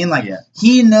what I mean? Like,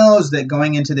 he knows that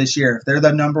going into this year, if they're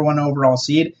the number 1 overall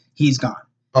seed, he's gone.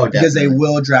 Oh, definitely. Because they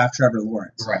will draft Trevor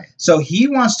Lawrence. Right. So he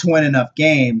wants to win enough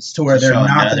games to where they're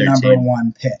not the number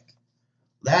 1 pick.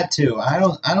 That too. I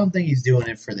don't think he's doing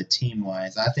it for the team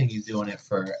wise. I think he's doing it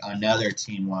for another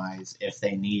team wise if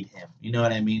they need him. You know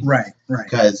what I mean? Right.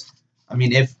 Because I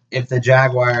mean, if the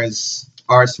Jaguars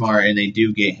are smart and they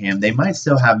do get him, they might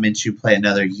still have Minshew play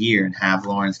another year and have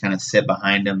Lawrence kind of sit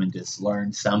behind him and just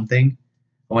learn something.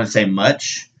 I wouldn't say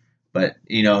much, but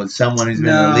someone who's been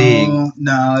in the league.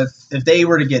 No, if they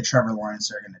were to get Trevor Lawrence,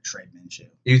 they're going to trade Minshew.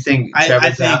 You think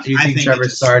Trevor's out? You think Trevor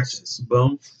starts?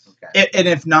 Boom. Okay. And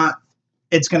if not,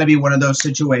 it's going to be one of those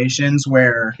situations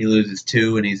where he loses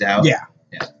 2 and he's out. Yeah.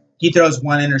 He throws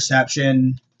 1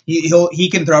 interception. He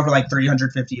can throw for like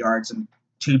 350 yards and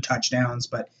 2 touchdowns,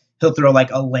 but he'll throw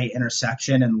like a late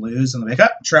interception and lose, and they'll be like,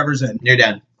 Trevor's in. You're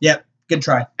done. Yep. Good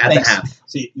try. Thanks. The half.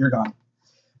 See, you're gone.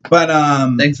 But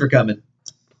thanks for coming.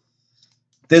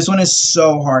 This one is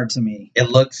so hard to me. It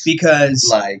looks because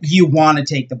like you want to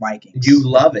take the Vikings. You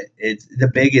love it. It's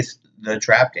the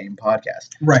Trap Game podcast.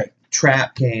 Right.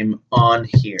 Trap Game on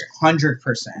here. 100%.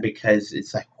 Because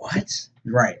it's like, what?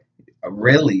 Right.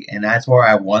 Really? And that's where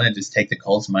I want to just take the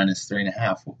Colts minus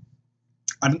 3.5.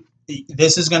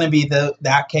 This is going to be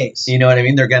that case. You know what I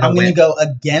mean? They're going to win. I'm going to go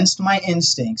against my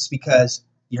instincts because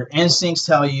your instincts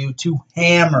tell you to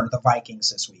hammer the Vikings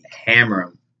this week. Hammer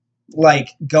them. Like,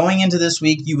 going into this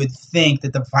week, you would think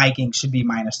that the Vikings should be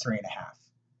minus 3.5.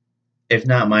 If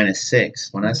not minus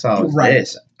 6. When I saw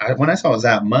this, when I saw it was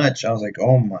that much, I was like,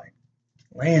 oh my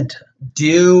Lanta.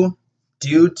 Due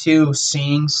to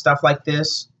seeing stuff like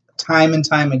this time and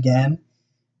time again,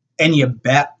 and you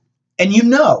bet, and you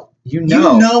know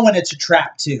when it's a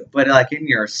trap too. But like in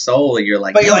your soul, you're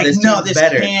like, but you're like, no, this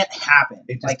can't happen.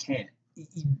 It just can't.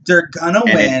 They're gonna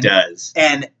win, and it does,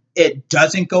 and it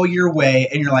doesn't go your way,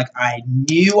 and you're like, I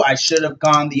knew I should have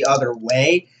gone the other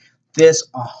way. This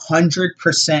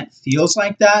 100% feels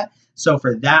like that. So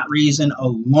for that reason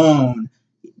alone,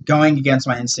 going against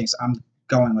my instincts, I'm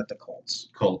going with the Colts.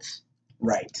 Colts.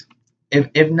 Right.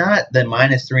 If not the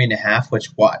 -3.5,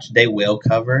 which watch they will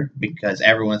cover because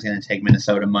everyone's going to take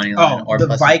Minnesota money line Oh,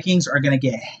 the Vikings are going to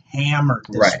get hammered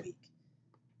this week.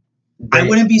 I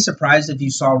wouldn't be surprised if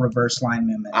you saw reverse line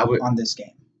movement on this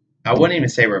game. I wouldn't even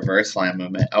say reverse line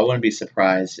movement. I wouldn't be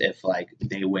surprised if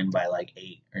they win by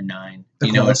 8 or 9.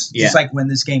 Just win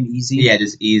this game easy. Yeah,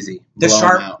 just easy. The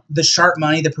sharp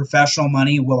money, the professional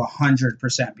money will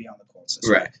 100% be on the Colts this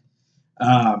week.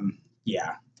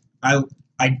 Yeah.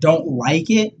 I don't like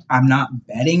it. I'm not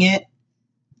betting it,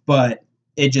 but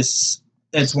it's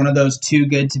one of those too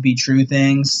good to be true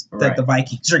things that the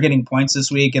Vikings are getting points this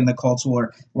week, and the Colts will,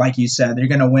 like you said, they're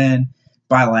going to win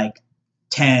by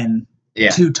 10,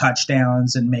 2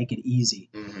 touchdowns, and make it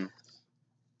easy.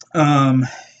 Mm-hmm.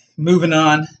 Moving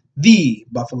on, the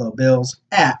Buffalo Bills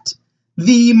at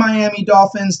the Miami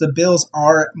Dolphins. The Bills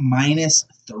are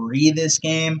 -3 this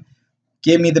game.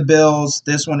 Give me the Bills.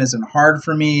 This one isn't hard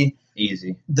for me.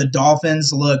 Easy. The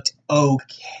Dolphins looked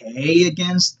okay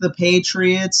against the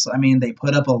Patriots. I mean, they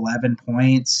put up 11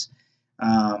 points.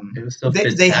 It was still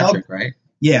Fitzpatrick, right?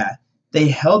 Yeah. They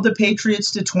held the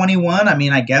Patriots to 21. I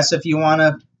mean, I guess if you want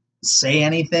to say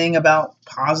anything about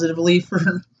positively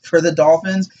for the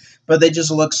Dolphins, but they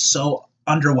just look so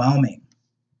underwhelming.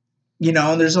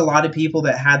 There's a lot of people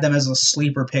that had them as a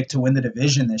sleeper pick to win the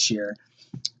division this year.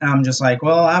 And I'm just like,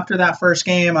 well, after that first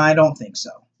game, I don't think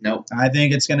so. Nope. I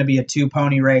think it's going to be a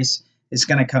 2-pony race. It's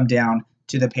going to come down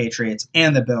to the Patriots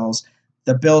and the Bills.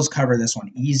 The Bills cover this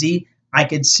one easy. I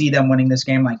could see them winning this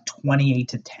game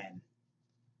 28-10.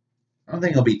 I don't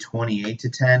think it'll be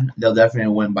 28-10. They'll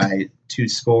definitely win by 2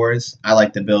 scores. I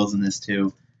like the Bills in this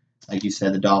too. Like you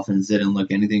said, the Dolphins didn't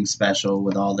look anything special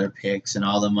with all their picks and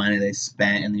all the money they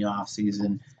spent in the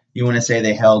offseason. You want to say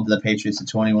they held the Patriots to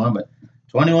 21, but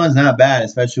 21 is not bad,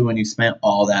 especially when you spent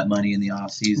all that money in the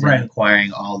offseason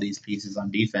acquiring all these pieces on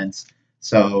defense.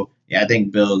 So, I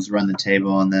think Bills run the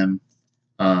table on them.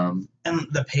 And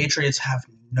the Patriots have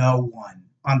no one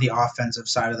on the offensive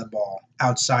side of the ball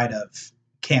outside of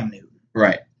Cam Newton.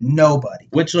 Right. Nobody.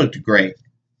 Which looked great.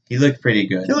 He looked pretty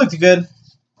good. He looked good.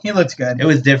 It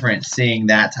was different seeing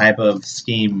that type of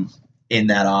scheme in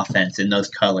that offense, in those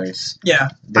colors. Yeah.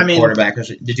 Quarterback.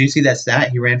 Did you see that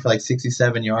stat? He ran for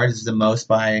 67 yards. It's the most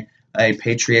by a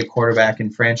Patriot quarterback in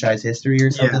franchise history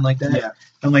or something like that. Yeah.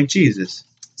 I'm like, Jesus.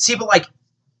 See, but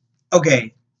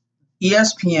okay,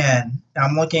 ESPN,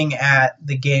 I'm looking at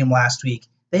the game last week.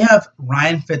 They have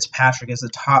Ryan Fitzpatrick as the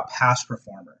top pass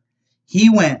performer. He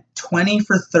went 20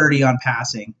 for 30 on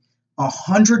passing,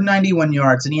 191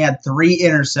 yards, and he had 3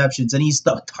 interceptions, and he's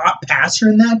the top passer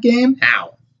in that game.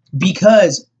 How?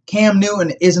 Because Cam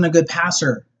Newton isn't a good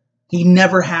passer. He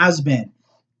never has been.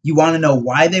 You want to know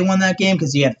why they won that game?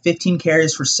 Because he had 15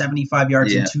 carries for 75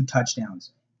 yards and 2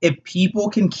 touchdowns. If people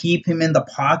can keep him in the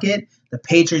pocket, the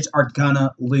Patriots are going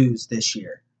to lose this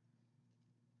year.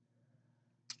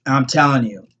 I'm telling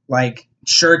you.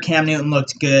 Sure, Cam Newton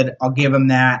looked good. I'll give him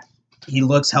that. He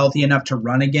looks healthy enough to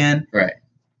run again. Right.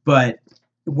 But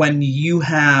when you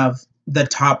have the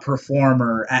top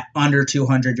performer at under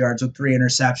 200 yards with 3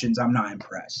 interceptions, I'm not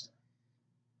impressed.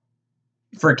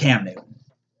 For Cam Newton.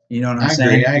 You know what I'm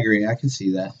saying? I agree. I can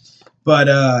see that. But,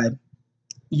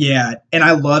 and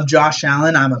I love Josh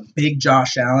Allen. I'm a big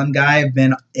Josh Allen guy. I've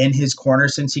been in his corner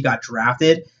since he got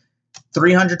drafted.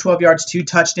 312 yards, 2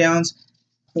 touchdowns,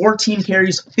 14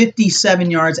 carries, 57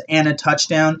 yards, and a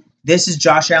touchdown. This is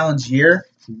Josh Allen's year.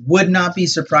 Would not be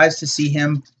surprised to see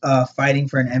him fighting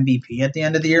for an MVP at the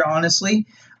end of the year, honestly.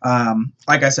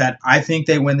 Like I said, I think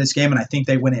they win this game, and I think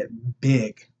they win it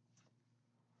big.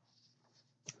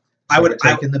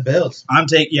 Taking the Bills.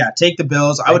 Take the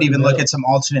Bills. I would even look at some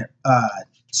alternate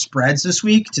spreads this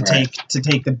week to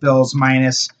take the Bills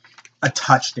minus a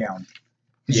touchdown.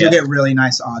 Because you'll get really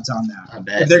nice odds on that. I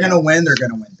bet. If they're going to win, they're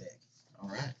going to win big. All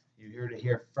right. You heard it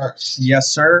here first.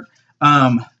 Yes, sir.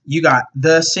 You got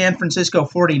the San Francisco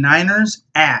 49ers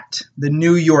at the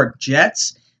New York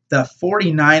Jets. The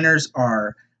 49ers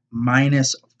are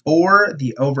 -4.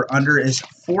 The over-under is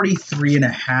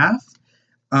 43.5.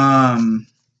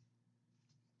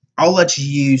 I'll let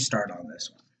you start on this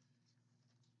one.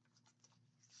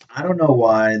 I don't know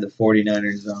why the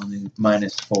 49ers are only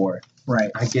 -4.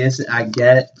 Right. I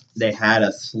get they had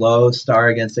a slow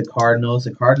start against the Cardinals.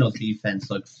 The Cardinals defense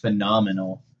looked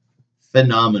phenomenal.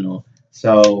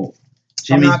 So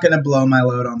I'm not going to blow my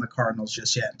load on the Cardinals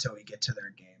just yet until we get to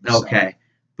their game. Okay.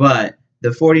 But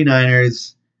the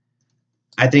 49ers,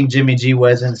 I think Jimmy G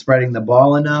wasn't spreading the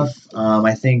ball enough.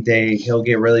 I think he'll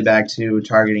get really back to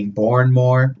targeting Bourne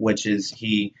more, which is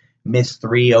he missed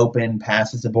 3 open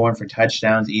passes to Bourne for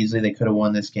touchdowns easily. They could have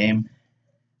won this game.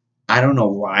 I don't know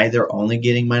why they're only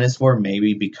getting -4,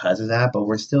 maybe because of that, but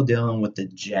we're still dealing with the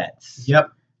Jets.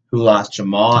 Yep. Who lost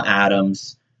Jamal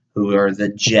Adams, who are the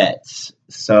Jets.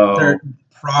 So they're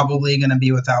probably going to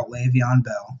be without Le'Veon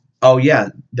Bell. Oh, yeah,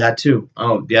 that too.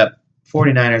 Oh, yep.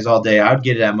 49ers all day. I would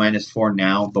get it at -4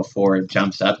 now before it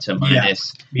jumps up to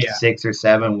 -6 or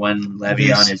 7 when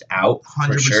Le'Veon is out.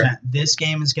 100%. For sure. This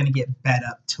game is going to get bet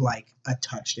up to like a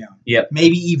touchdown. Yep.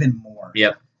 Maybe even more.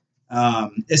 Yep.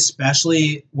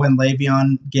 Especially when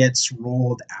Le'Veon gets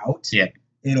rolled out. Yeah.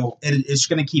 It's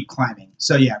going to keep climbing.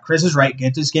 So, yeah, Chris is right.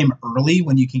 Get this game early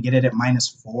when you can get it at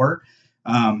 -4.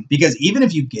 Because even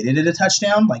if you get it at a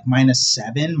touchdown, like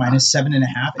 -7,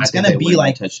 -7.5, it's going to be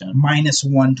like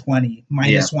 -120,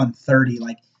 -130.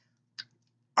 Like,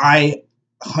 I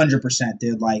 100%,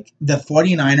 dude. Like, the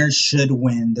 49ers should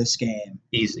win this game.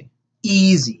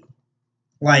 Easy.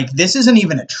 Like, this isn't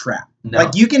even a trap. No.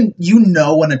 Like,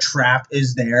 when a trap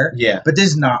is there. Yeah. But this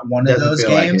is not one of those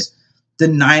games. The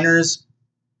Niners,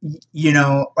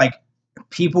 like,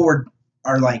 people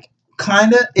are like,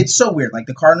 kind of, it's so weird. Like,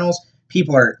 the Cardinals,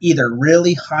 people are either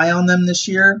really high on them this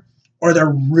year or they're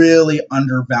really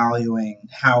undervaluing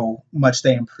how much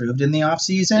they improved in the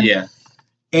offseason. Yeah.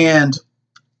 And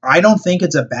I don't think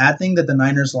it's a bad thing that the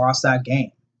Niners lost that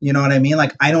game. You know what I mean?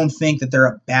 Like, I don't think that they're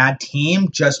a bad team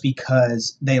just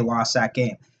because they lost that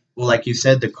game. Well, like you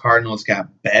said, the Cardinals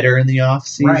got better in the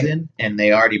offseason, Right. and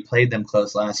they already played them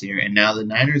close last year. And now the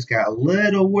Niners got a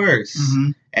little worse,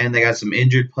 and they got some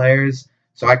injured players.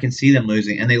 So I can see them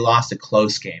losing, and they lost a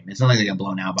close game. It's not like they got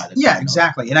blown out by the Cardinals. Yeah,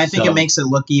 exactly. And I think it makes it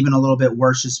look even a little bit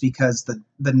worse just because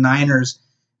the Niners,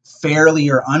 fairly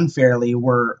or unfairly,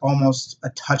 were almost a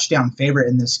touchdown favorite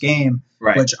in this game,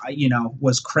 right. which,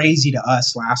 was crazy to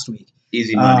us last week.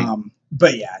 Easy money.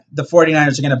 But yeah, the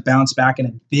 49ers are going to bounce back in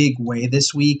a big way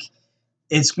this week.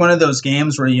 It's one of those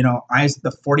games where,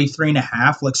 the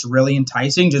 43.5 looks really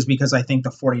enticing just because I think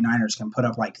the 49ers can put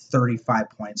up like 35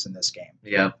 points in this game.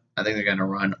 Yeah, I think they're going to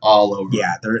run all over.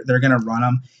 Yeah, they're going to run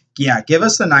them. Yeah, give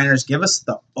us the Niners. Give us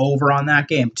the over on that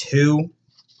game too.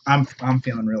 I'm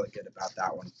feeling really good about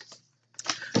that one.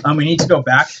 We need to go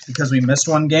back because we missed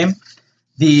one game.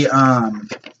 The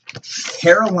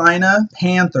Carolina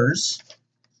Panthers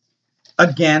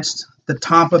against the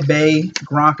Tampa Bay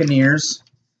Buccaneers.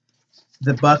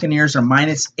 The Buccaneers are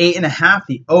 -8.5.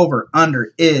 The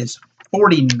over/under is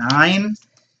 49.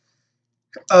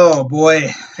 Oh,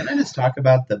 boy. Can I just talk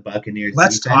about the Buccaneers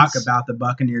Let's defense? talk about the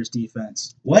Buccaneers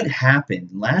defense. What happened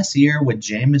last year with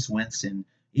Jameis Winston?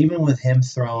 Even with him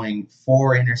throwing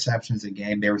 4 interceptions a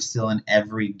game, they were still in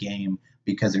every game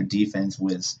because their defense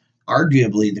was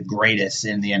arguably the greatest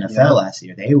in the NFL last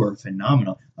year. They were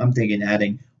phenomenal. I'm thinking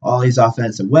adding all these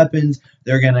offensive weapons,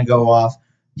 they're going to go off.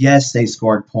 Yes, they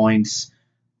scored points,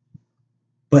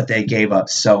 but they gave up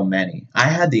so many. I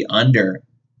had the under,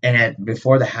 and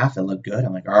before the half, it looked good.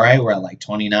 I'm like, all right, we're at like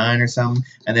 29 or something.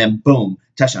 And then, boom,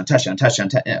 touchdown.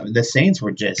 The Saints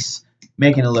were just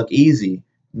making it look easy.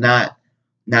 Not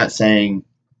saying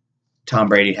Tom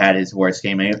Brady had his worst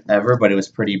game ever, but it was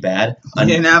pretty bad. He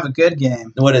didn't have a good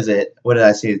game. What is it? What did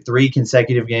I see? 3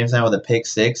 consecutive games now with a pick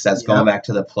 6. That's going back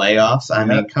to the playoffs. I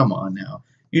mean, come on now.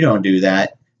 You don't do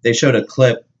that. They showed a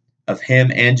clip of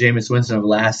him and Jameis Winston of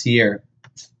last year,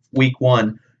 week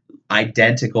 1,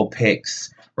 identical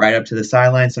picks. Right up to the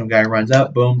sideline, some guy runs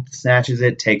up, boom, snatches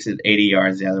it, takes it 80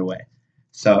 yards the other way.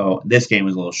 So this game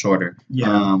was a little shorter.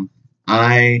 Yeah.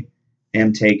 I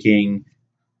am taking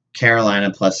Carolina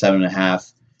plus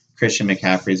 7.5. Christian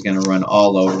McCaffrey is going to run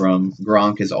all over him.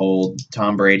 Gronk is old.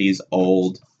 Tom Brady's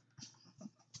old.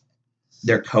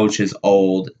 Their coach is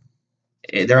old.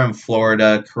 They're in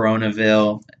Florida,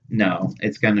 Coronaville. No,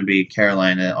 it's going to be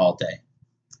Carolina all day.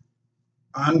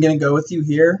 I'm going to go with you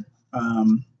here.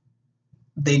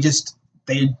 They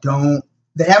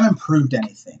haven't proved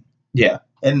anything. Yeah.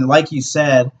 And like you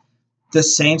said, the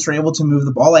Saints were able to move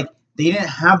the ball. Like, they didn't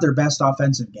have their best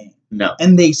offensive game. No.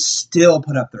 And they still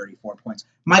put up 34 points.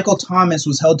 Michael Thomas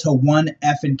was held to 1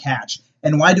 effing catch.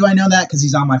 And why do I know that? Because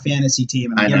he's on my fantasy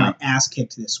team and I'm getting my ass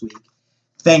kicked this week.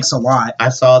 Thanks a lot. I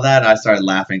saw that. I started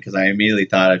laughing because I immediately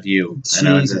thought of you. Jesus, and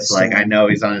I was just like, I know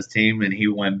he's on his team and he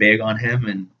went big on him.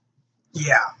 And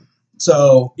yeah.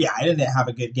 So, yeah, I didn't have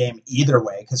a good game either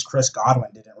way because Chris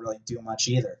Godwin didn't really do much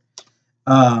either.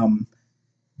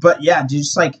 But, yeah,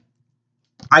 just like,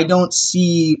 I don't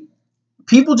see –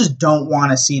 people just don't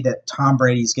want to see that Tom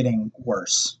Brady's getting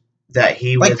worse. That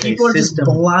he was people are just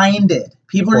blinded.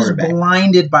 People are just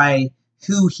blinded by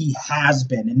who he has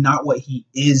been and not what he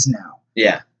is now.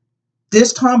 Yeah.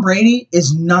 This Tom Brady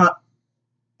is not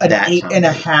an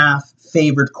 8.5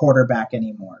 favored quarterback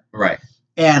anymore. Right.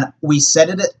 And we said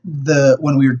it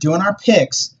when we were doing our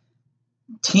picks.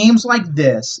 teams like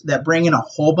this that bring in a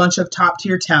whole bunch of top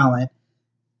tier talent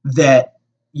that,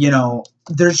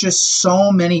 there's just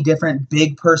so many different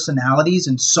big personalities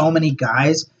and so many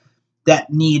guys that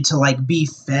need to like be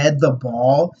fed the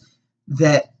ball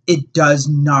that it does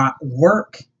not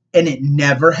work, and it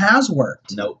never has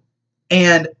worked. Nope.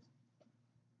 And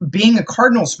being a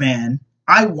Cardinals fan,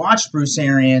 I watched Bruce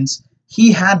Arians.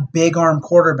 He had big arm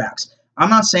quarterbacks. I'm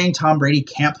not saying Tom Brady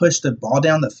can't push the ball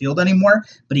down the field anymore,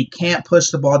 but he can't push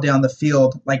the ball down the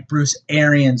field like Bruce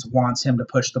Arians wants him to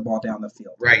push the ball down the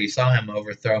field. Right, you saw him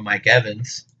overthrow Mike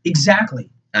Evans.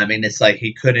 Exactly. I mean, it's like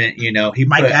he couldn't,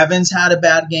 Mike Evans had a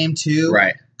bad game too.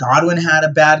 Right. Godwin had a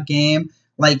bad game.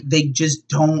 Like, they just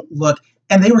don't look.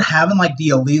 And they were having like the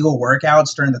illegal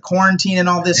workouts during the quarantine and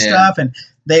all this stuff, and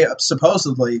they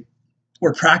supposedly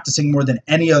were practicing more than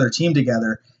any other team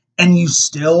together. And you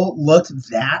still looked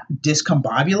that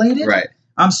discombobulated? Right.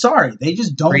 I'm sorry. They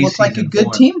just don't look like a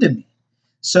good team to me.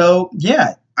 So,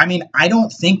 yeah. I mean, I don't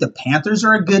think the Panthers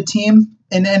are a good team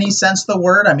in any sense of the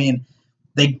word. I mean,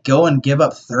 they go and give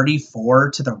up 34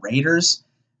 to the Raiders.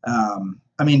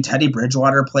 I mean, Teddy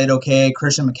Bridgewater played okay.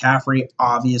 Christian McCaffrey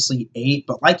obviously ate.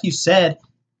 But like you said,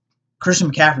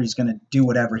 Christian McCaffrey is going to do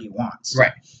whatever he wants.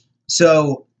 Right.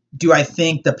 So, do I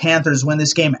think the Panthers win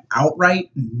this game outright?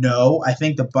 No. I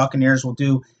think the Buccaneers will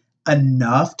do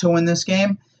enough to win this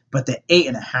game, but the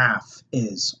 8.5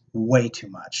 is way too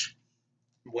much.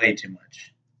 Way too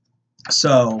much.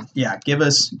 So, yeah, give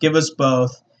us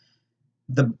both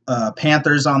the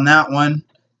Panthers on that one.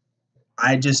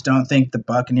 I just don't think the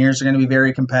Buccaneers are going to be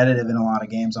very competitive in a lot of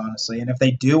games, honestly. And if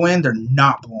they do win, they're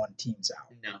not blowing teams out.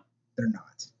 No. They're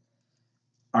not.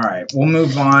 All right, we'll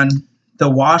move on. The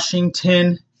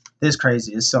Washington... This is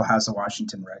crazy. This still has the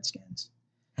Washington Redskins.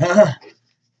 Yeah,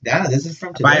 this is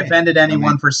from today. If I offended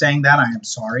anyone for saying that, I am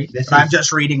sorry. But I'm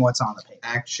just reading what's on the paper.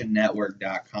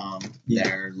 ActionNetwork.com.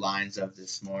 Their lines of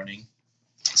this morning.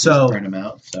 So print them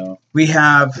out. So we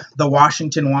have the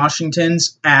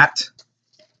Washingtons at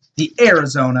the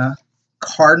Arizona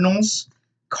Cardinals.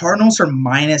 Cardinals are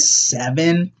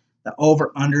 -7. The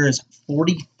over/under is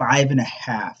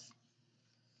 45.5.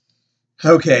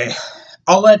 Okay.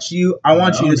 I'll let you. I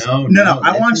want you to. No.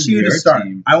 I want you to start.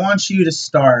 Team. I want you to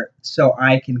start so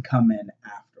I can come in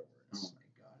afterwards.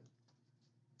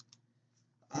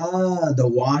 Oh my god. The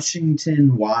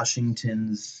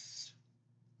Washingtons,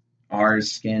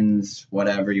 R-skins,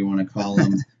 whatever you want to call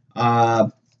them.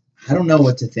 I don't know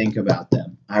what to think about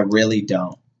them. I really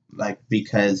don't.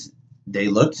 Because they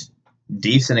looked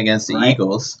decent against the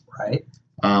Eagles. Right.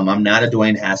 I'm not a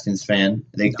Dwayne Haskins fan.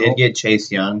 They did get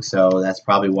Chase Young, so that's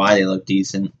probably why they look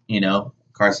decent.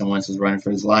 Carson Wentz is running for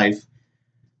his life.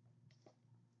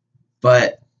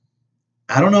 But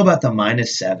I don't know about the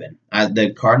 -7.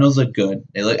 The Cardinals look good.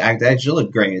 They actually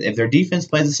look great. If their defense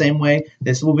plays the same way,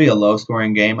 this will be a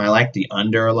low-scoring game. I like the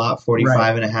under a lot,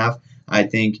 45.5. I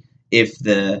think if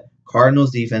the Cardinals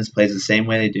defense plays the same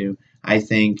way they do, I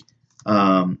think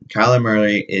Kyler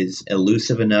Murray is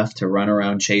elusive enough to run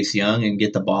around Chase Young and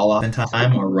get the ball off in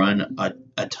time or run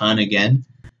a ton again.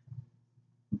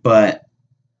 But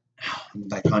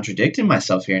I'm contradicting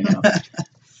myself here now.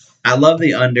 I love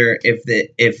the under.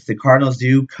 If the Cardinals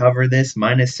do cover this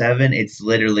 -7, it's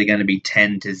literally going to be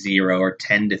 10-0 or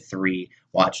 10-3.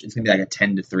 Watch, it's going to be like a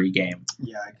 10-3 game.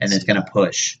 Yeah, and it's going to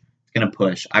push. It's going to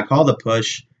push. I call the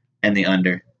push and the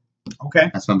under. Okay,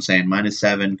 that's what I'm saying.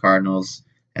 -7 Cardinals.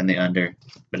 And the under,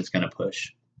 but it's going to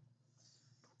push.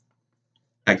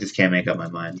 I just can't make up my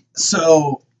mind.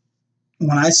 So,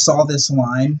 when I saw this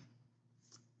line,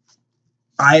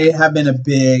 I have been a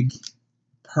big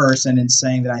person in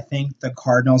saying that I think the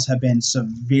Cardinals have been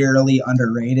severely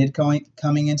underrated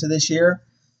coming into this year.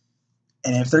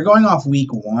 And if they're going off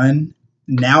week 1,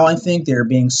 now I think they're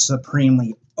being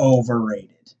supremely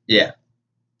overrated. Yeah.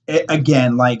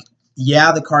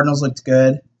 The Cardinals looked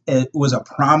good. It was a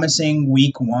promising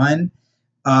week 1.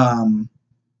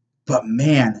 But,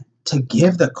 man, to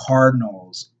give the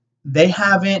Cardinals, they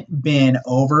haven't been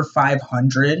over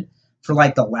 500 for,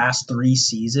 the last 3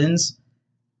 seasons.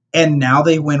 And now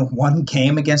they win 1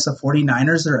 game against the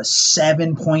 49ers. They're a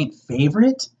 7-point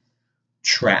favorite.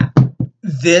 Trap.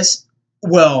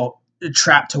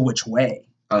 Trap to which way?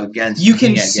 Against you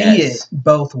can see it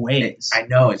both ways. I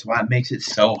know. It's why it makes it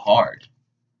so hard.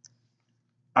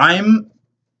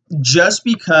 Just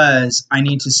because I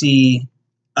need to see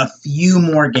a few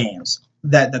more games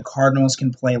that the Cardinals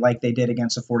can play like they did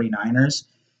against the 49ers,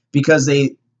 because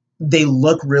they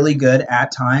look really good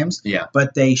at times,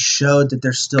 but they showed that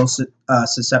they're still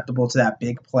susceptible to that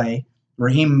big play.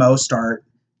 Raheem Mostert,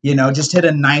 just hit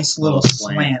a nice little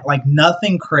slant,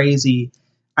 nothing crazy.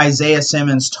 Isaiah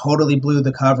Simmons totally blew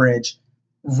the coverage.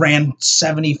 ran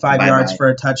 75 yards for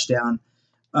a touchdown.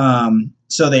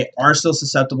 So they are still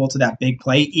susceptible to that big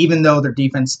play, even though their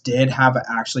defense did have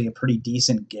actually a pretty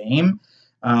decent game.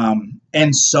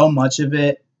 And so much of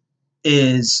it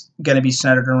is going to be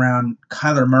centered around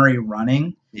Kyler Murray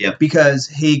running because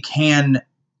he can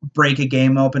break a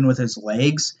game open with his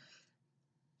legs.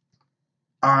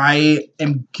 I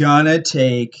am going to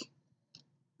take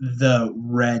the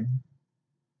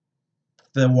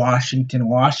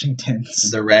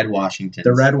Washingtons. The Red Washingtons.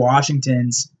 The Red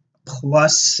Washingtons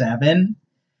 +7.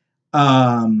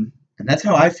 And that's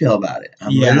how I feel about it.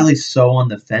 I'm literally so on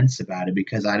the fence about it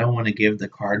because I don't want to give the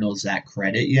Cardinals that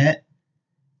credit yet.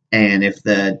 And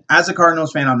as a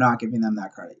Cardinals fan, I'm not giving them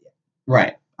that credit yet.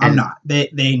 Right. I'm not. They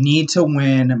need to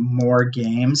win more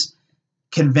games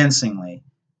convincingly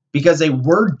because they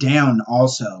were down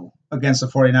also against the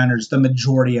 49ers the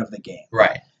majority of the game.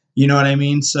 Right. You know what I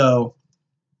mean? So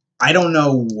I don't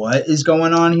know what is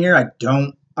going on here. I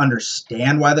don't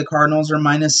understand why the Cardinals are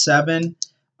 -7.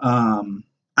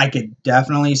 I could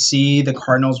definitely see the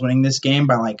Cardinals winning this game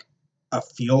by like a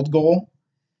field goal.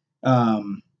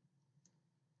 And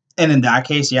in that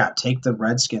case, take the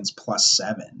Redskins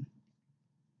 +7.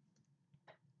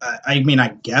 I mean, I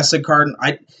guess I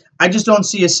just don't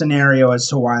see a scenario as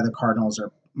to why the Cardinals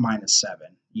are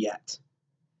 -7 yet.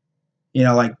 You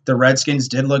know, like the Redskins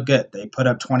did look good. They put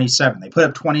up 27. They put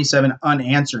up 27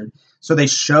 unanswered. So they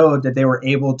showed that they were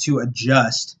able to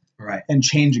adjust and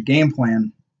change a game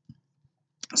plan.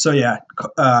 So,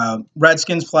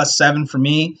 Redskins +7 for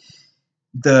me.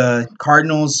 The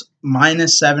Cardinals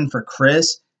 -7 for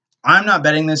Chris. I'm not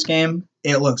betting this game.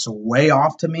 It looks way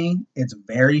off to me. It's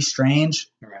very strange.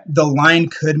 Right. The line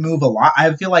could move a lot.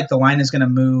 I feel like the line is going to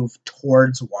move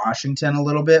towards Washington a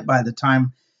little bit by the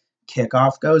time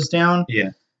kickoff goes down.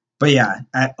 Yeah. But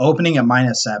opening at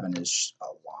 -7 is a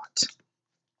lot.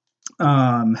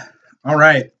 All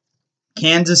right.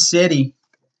 Kansas City,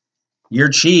 your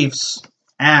Chiefs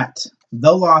at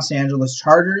the Los Angeles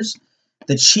Chargers.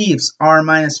 The Chiefs are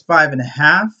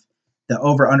 -5.5. The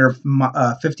over-under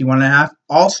 51.5.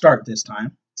 I'll start this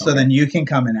time, so then you can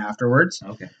come in afterwards.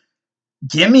 Okay.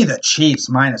 Give me the Chiefs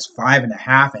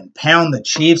 -5.5 and pound the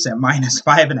Chiefs at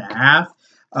 -5.5.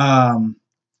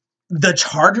 The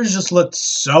Chargers just looked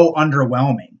so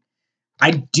underwhelming.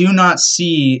 I do not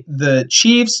see the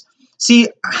Chiefs. See,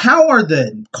 how are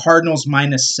the Cardinals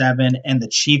 -7 and the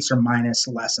Chiefs are minus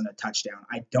less than a touchdown?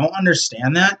 I don't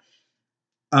understand that.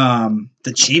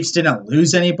 The Chiefs didn't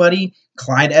lose anybody.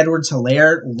 Clyde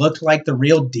Edwards-Helaire looked like the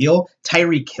real deal.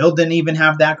 Tyreek Hill didn't even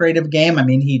have that great of a game. I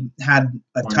mean, he had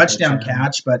a touchdown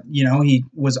catch, but he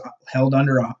was held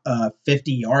under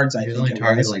 50 yards. He was only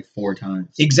targeted like 4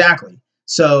 times. Exactly.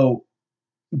 So,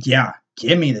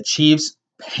 give me the Chiefs.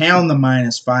 Pound the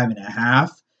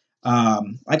 -5.5.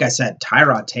 Like I said,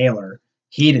 Tyrod Taylor,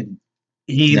 he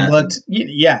looked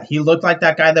like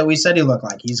that guy that we said he looked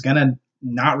like. He's gonna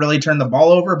not really turn the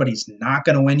ball over, but he's not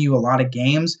gonna win you a lot of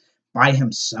games by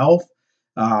himself.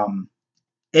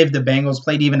 If the Bengals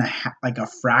played even a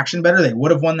fraction better, they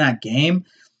would have won that game.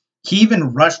 He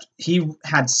even rushed. He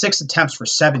had 6 attempts for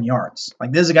 7 yards.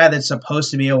 Like, this is a guy that's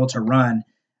supposed to be able to run,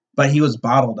 but he was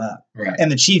bottled up. Right.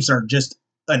 And the Chiefs are just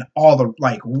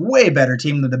way better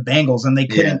team than the Bengals, and they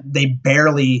couldn't. Yeah. They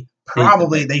barely.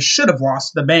 They should have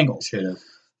lost the Bengals. Should have.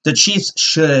 The Chiefs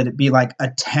should be like a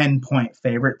 10-point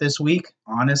favorite this week,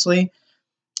 honestly.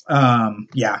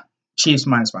 Chiefs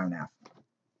 -5.5.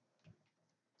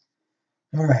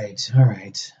 All right.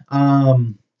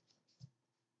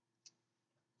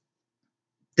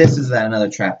 This is another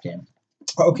trap game.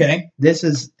 Okay. This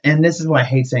is why I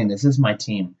hate saying this is my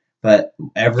team, but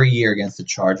every year against the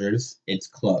Chargers, it's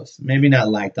close. Maybe not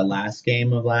like the last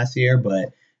game of last year,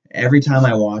 but every time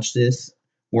I watch this,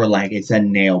 we're like, it's a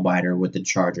nail biter with the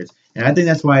Chargers. And I think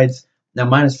that's why it's now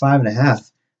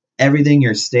 -5.5. Everything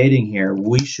you're stating here,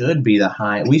 we should be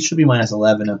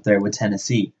 -11 up there with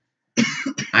Tennessee.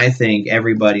 I think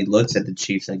everybody looks at the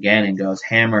Chiefs again and goes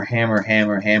hammer, hammer,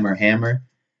 hammer, hammer, hammer.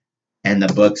 And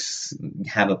the books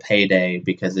have a payday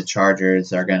because the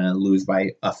Chargers are going to lose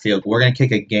by a field goal. We're going to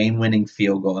kick a game-winning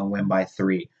field goal and win by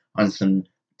 3 on some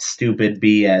stupid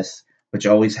BS, which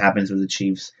always happens with the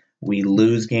Chiefs. We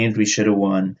lose games we should have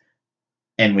won,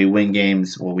 and we win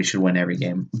games. Well, we should win every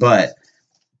game. But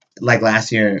like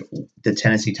last year, the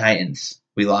Tennessee Titans,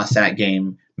 we lost that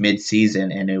game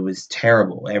mid-season, and it was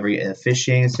terrible. Every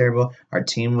officiating is terrible. Our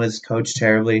team was coached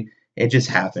terribly. It just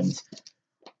happens.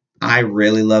 I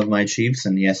really love my Chiefs,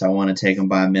 and yes, I want to take them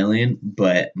by 1 million,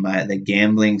 but the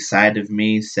gambling side of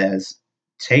me says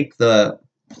take the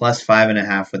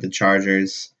 +5.5 with the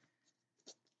Chargers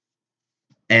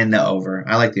And the over.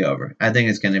 I like the over. I think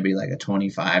it's going to be like a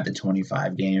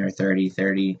 25-25 game or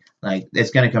 30-30. Like,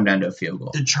 it's going to come down to a field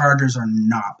goal. The Chargers are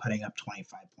not putting up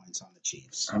 25 points on the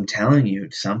Chiefs. I'm telling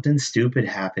you, something stupid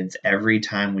happens every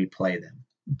time we play them.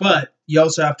 But you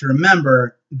also have to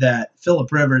remember that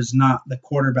Phillip Rivers is not the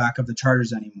quarterback of the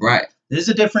Chargers anymore. Right. This is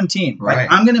a different team. Right.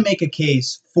 Like, I'm going to make a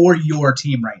case for your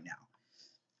team right now.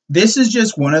 This is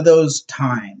just one of those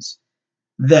times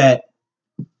that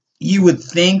you would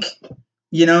think,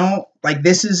 you know, like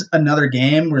this is another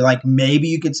game where like maybe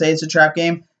you could say it's a trap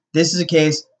game. This is a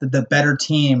case that the better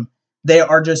team, they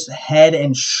are just head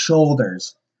and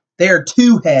shoulders. They are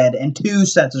two head and two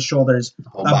sets of shoulders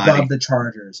above body. the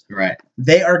Chargers. Right.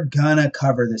 They are going to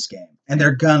cover this game, and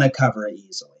they're going to cover it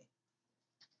easily.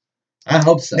 I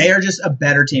hope so. They are just a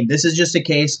better team. This is just a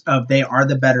case of they are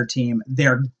the better team.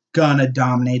 They're going to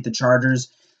dominate the Chargers.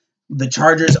 The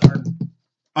Chargers are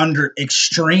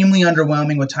extremely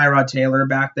underwhelming with Tyrod Taylor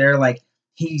back there. Like,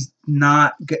 he's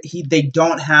not they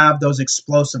don't have those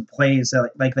explosive plays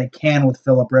that, like they can with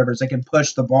Phillip Rivers. They can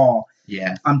push the ball.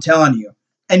 Yeah. I'm telling you.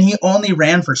 And he only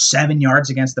ran for 7 yards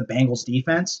against the Bengals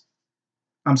defense.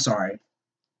 I'm sorry.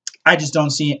 I just don't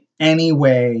see any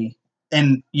way.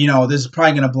 And, you know, this is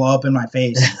probably going to blow up in my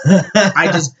face. I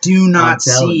just do not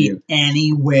see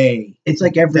any way it's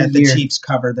like every that year the Chiefs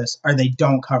cover this, or they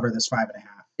don't cover this 5.5.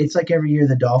 It's like every year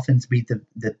the Dolphins beat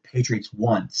the Patriots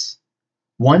once.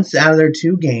 Once out of their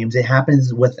 2 games, it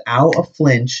happens without a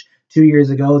flinch. 2 years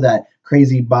ago, that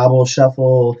crazy bobble,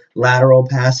 shuffle, lateral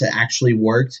pass that actually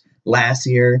worked. Last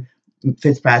year,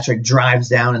 Fitzpatrick drives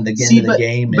down in the end of the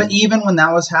game. But even when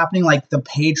that was happening, like the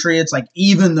Patriots, like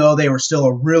even though they were still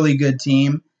a really good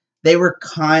team, they were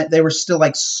still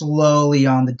like slowly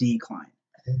on the decline.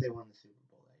 I think they won the Super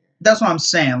Bowl that year. That's what I'm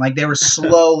saying. Like they were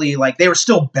slowly, like they were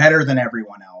still better than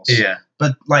everyone else. Yeah.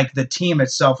 But like the team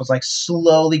itself was like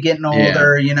slowly getting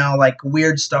older. Yeah. You know, like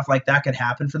weird stuff like that could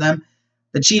happen for them.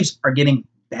 The Chiefs are getting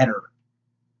better.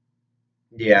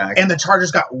 Yeah. And the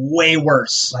Chargers got way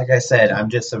worse. Like I said, I'm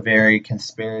just a very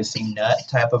conspiracy nut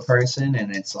type of person,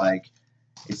 and it's like,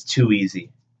 it's too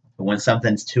easy. But when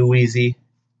something's too easy,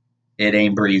 it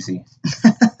ain't breezy.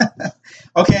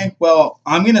 Okay, well,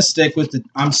 I'm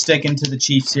sticking to the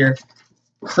Chiefs here.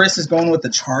 Chris is going with the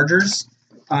Chargers.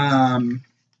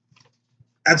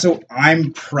 And so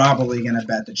I'm probably going to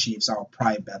bet the Chiefs. I'll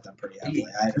probably bet them pretty heavily.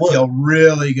 I feel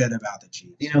really good about the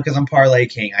Chiefs. You know, because I'm parlay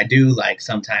king. I do, like,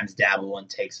 sometimes dabble and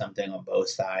take something on both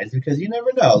sides because you never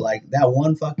know. Like, that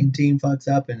one fucking team fucks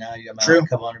up and now you're out a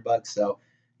couple $100. So,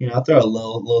 you know, I'll throw a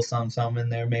little some in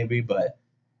there maybe, but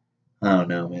I don't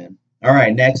know, man. All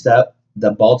right, next up, the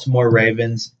Baltimore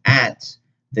Ravens at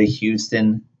the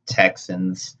Houston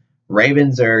Texans.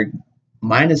 Ravens are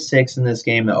 -6 in this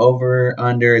game. The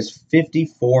over-under is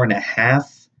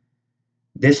 54.5.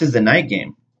 This is the night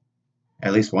game.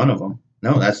 At least one of them.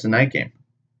 No, that's the night game.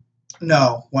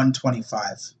 No,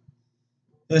 1:25.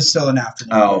 It's still an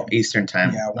afternoon. Oh, game. Eastern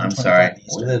time. Yeah, I'm sorry.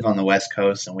 Eastern. We live on the West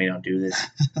Coast and we don't do this.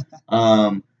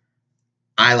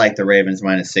 I like the Ravens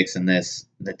 -6 in this.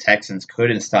 The Texans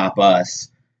couldn't stop us.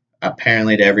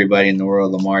 Apparently, to everybody in the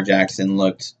world, Lamar Jackson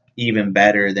looked even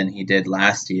better than he did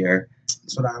last year.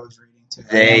 That's what I was reading too.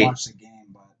 I didn't watch the game,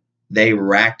 but they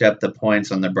racked up the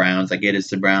points on the Browns. I get it's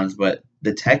the Browns, but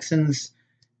the Texans,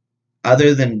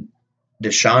 other than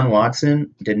Deshaun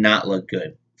Watson, did not look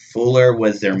good. Fuller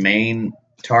was their main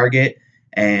target,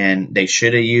 and they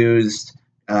should have used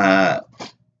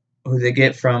who they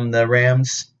get from the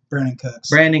Rams?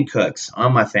 Brandon Cooks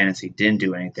on my fantasy didn't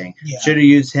do anything. Yeah. Should have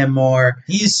used him more.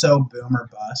 He's so boomer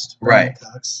bust. Right.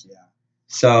 Cooks, yeah.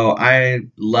 So I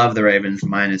love the Ravens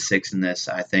 -6 in this.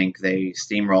 I think they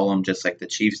steamroll them just like the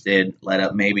Chiefs did. Let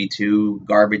up maybe 2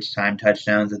 garbage time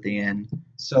touchdowns at the end.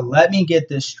 So let me get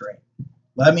this straight.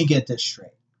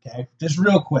 Okay? Just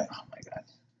real quick. Oh, my God.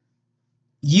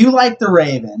 You like the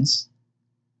Ravens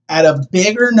at a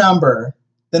bigger number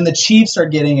than the Chiefs are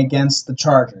getting against the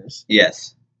Chargers.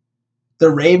 Yes.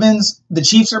 The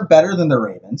Chiefs are better than the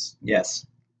Ravens. Yes.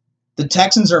 The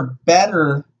Texans are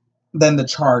better than the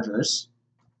Chargers.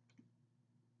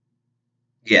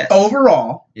 Yes.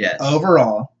 Overall. Yes.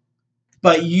 Overall.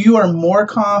 But you are more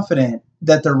confident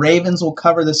that the Ravens will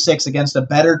cover the 6 against a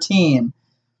better team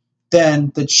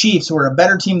than the Chiefs, who are a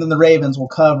better team than the Ravens, will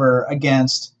cover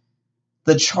against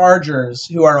the Chargers,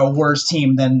 who are a worse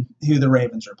team than who the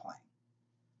Ravens are playing.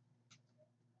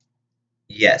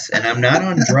 Yes, and I'm not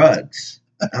on drugs.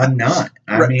 I'm not.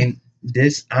 I mean,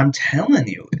 I'm telling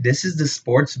you, this is the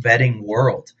sports betting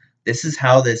world. This is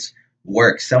how this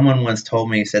works. Someone once told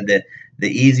me, he said that the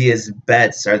easiest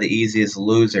bets are the easiest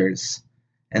losers,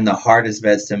 and the hardest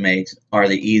bets to make are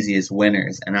the easiest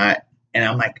winners. And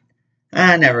I'm like,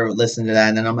 I never listened to that,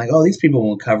 and then I'm like, oh, these people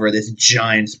won't cover this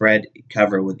giant spread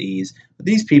cover with ease. But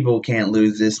these people can't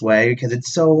lose this way because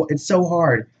it's so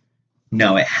hard.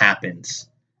 No, it happens.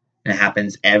 And it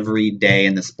happens every day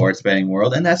in the sports betting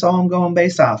world, and that's all I'm going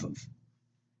based off of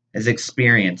is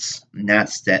experience, not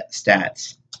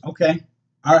stats. Okay.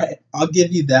 All right. I'll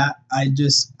give you that. I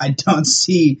don't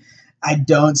see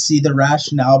the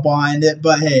rationale behind it,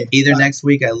 but hey. Either next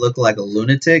week I look like a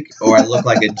lunatic or I look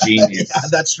like a genius. Yeah,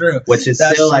 that's true. Which is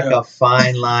That's still true. like a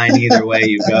fine line either way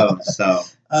you go. So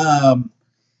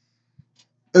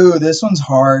this one's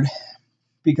hard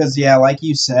because yeah, like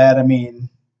you said, I mean,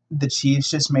 the Chiefs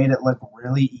just made it look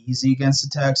really easy against the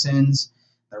Texans.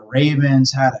 The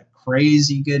Ravens had a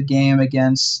crazy good game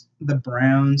against the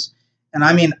Browns. And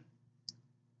I mean,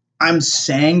 I'm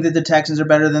saying that the Texans are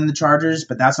better than the Chargers,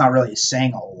 but that's not really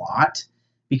saying a lot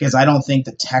because I don't think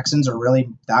the Texans are really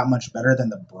that much better than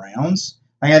the Browns.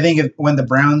 Like I think when the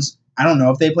Browns, I don't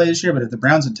know if they play this year, but if the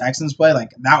Browns and Texans play,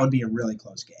 like that would be a really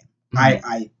close game.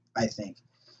 Mhm. I think.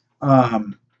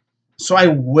 So I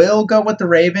will go with the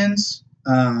Ravens.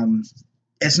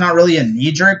 It's not really a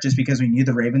knee jerk just because we knew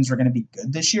the Ravens were going to be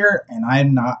good this year, and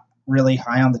I'm not really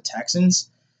high on the Texans.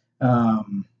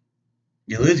 You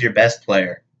lose your best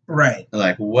player. Right.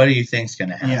 Like, what do you think's going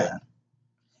to happen? Yeah.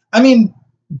 I mean,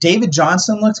 David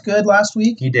Johnson looked good last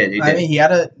week. He did. I mean, he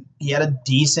had a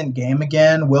decent game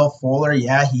again. Will Fuller,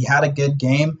 yeah, he had a good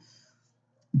game.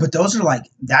 But those are like,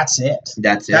 that's it.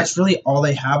 That's it. That's really all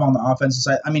they have on the offensive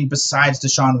side. I mean, besides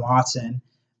Deshaun Watson.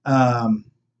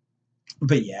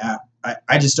 But yeah,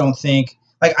 I just don't think,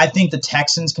 like, I think the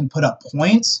Texans can put up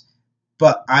points,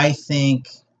 but I think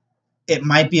it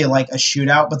might be like a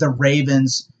shootout, but the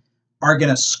Ravens are going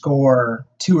to score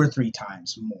 2 or 3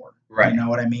 times more. Right. You know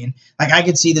what I mean? Like, I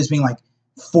could see this being like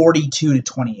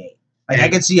 42-28. Like, I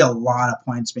could see a lot of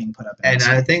points being put up. And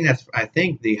I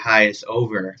think the highest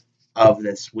over of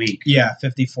this week. Yeah,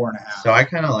 54.5. So I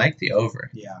kind of like the over.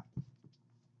 Yeah.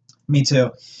 Me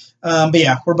too. But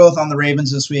yeah, we're both on the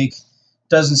Ravens this week.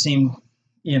 Doesn't seem,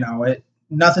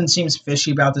 nothing seems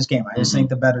fishy about this game. I just think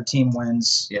the better team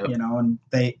wins, and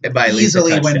they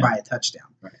easily win by a touchdown.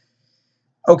 Right.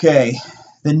 Okay.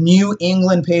 The New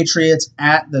England Patriots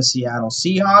at the Seattle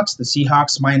Seahawks. The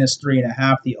Seahawks minus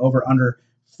 3.5. The over-under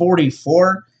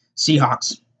 44.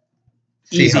 Seahawks.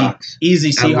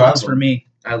 Easy Seahawks for me.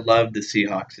 I love the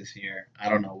Seahawks this year. I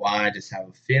don't know why. I just have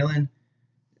a feeling.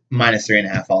 Minus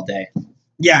 3.5 all day.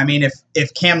 Yeah, I mean,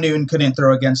 if Cam Newton couldn't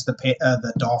throw against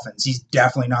the Dolphins, he's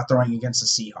definitely not throwing against the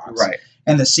Seahawks. Right.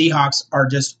 And the Seahawks are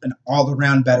just an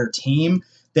all-around better team.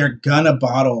 They're gonna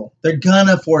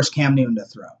force Cam Newton to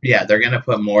throw. Yeah, they're gonna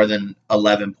put more than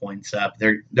 11 points up.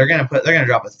 They're gonna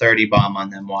drop a 30 bomb on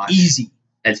them. Watch. Easy.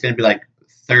 It's gonna be like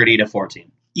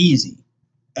 30-14. Easy.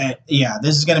 Yeah,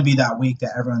 this is gonna be that week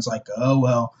that everyone's like, oh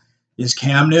well, is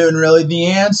Cam Newton really the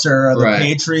answer? Are the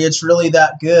Patriots really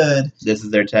that good? This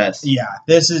is their test. Yeah,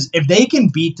 if they can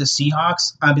beat the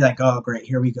Seahawks, I'd be like, oh great,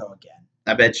 here we go again.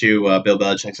 I bet you Bill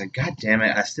Belichick's like, God damn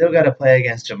it, I still got to play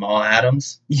against Jamal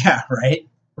Adams. Yeah, right.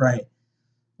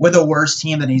 With a worse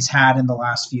team than he's had in the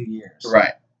last few years.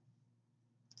 Right.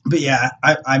 But yeah,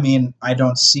 I mean, I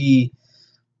don't see.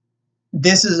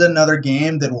 This is another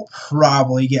game that will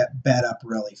probably get bet up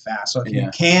really fast. So if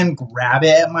you can grab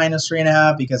it at minus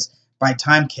 3.5, because by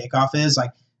time kickoff is,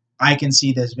 like, I can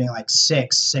see this being like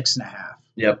 6.5.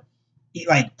 Yep.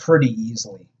 Like pretty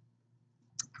easily.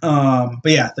 But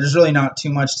yeah, there's really not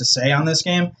too much to say on this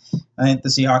game. I think the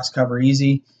Seahawks cover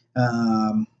easy.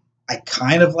 I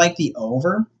kind of like the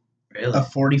over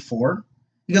of 44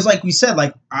 because, like we said,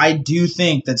 like I do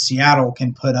think that Seattle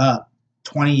can put up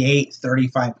 28,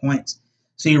 35 points.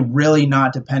 So you're really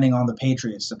not depending on the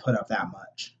Patriots to put up that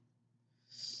much.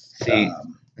 See,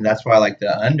 and that's why I like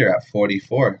the under at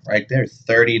 44 right there.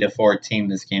 30-14,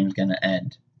 this game is going to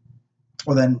end.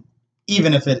 Well, then,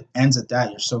 even if it ends at that,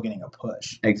 you're still getting a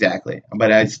push. Exactly,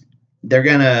 but they're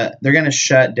gonna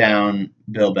shut down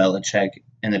Bill Belichick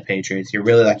and the Patriots. You're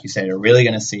really, like you said, you're really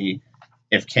gonna see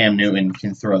if Cam Newton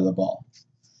can throw the ball.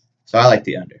 So I like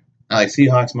the under. I like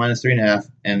Seahawks minus 3.5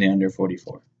 and the under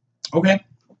 44. Okay.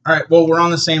 All right. Well, we're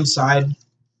on the same side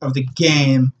of the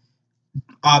game,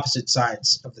 opposite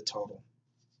sides of the total.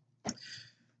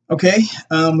 Okay.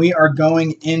 We are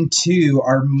going into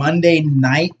our Monday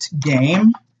night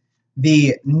game.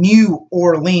 The New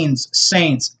Orleans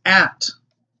Saints at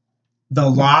the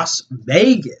Las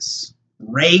Vegas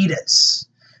Raiders.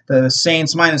 The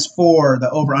Saints minus 4, the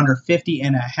over-under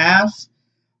 50.5.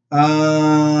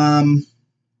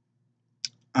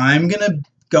 I'm going to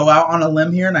go out on a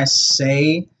limb here, and I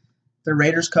say the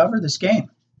Raiders cover this game.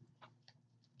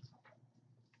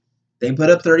 They put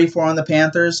up 34 on the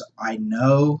Panthers. I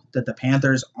know that the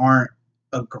Panthers aren't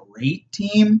a great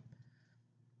team,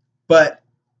 but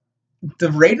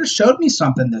the Raiders showed me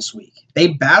something this week. They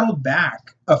battled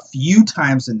back a few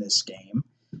times in this game.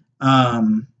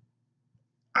 I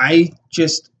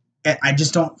just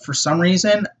don't, for some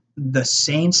reason, the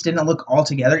Saints didn't look all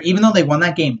together. Even though they won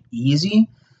that game easy,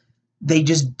 they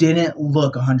just didn't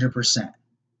look 100%.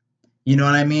 You know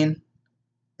what I mean?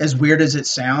 As weird as it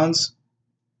sounds.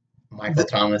 Michael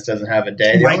Thomas doesn't have a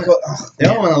day. They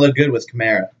don't want to look good with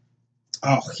Kamara.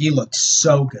 Oh, he looked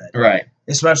so good. Right.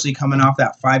 Especially coming off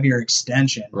that 5-year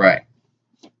extension. Right.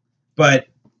 But,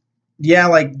 yeah,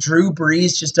 like Drew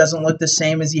Brees just doesn't look the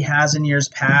same as he has in years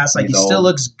past. Like, he still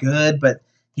looks good, but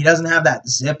he doesn't have that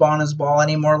zip on his ball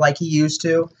anymore like he used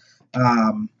to.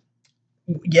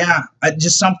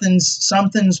 Just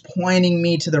something's pointing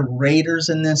me to the Raiders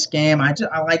in this game. I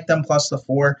like them plus the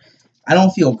 4. I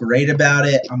don't feel great about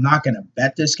it. I'm not going to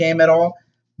bet this game at all.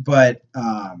 But,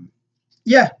 I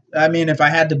mean, if I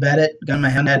had to bet it, gun my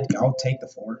head, I'll take the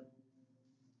 4.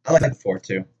 I like the 4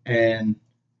 too. And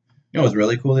you know what was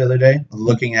really cool the other day?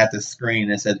 Looking at the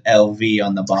screen, it said LV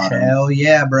on the bottom. Hell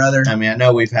yeah, brother. I mean, I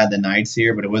know we've had the Knights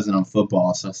here, but it wasn't on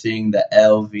football. So seeing the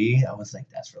LV, I was like,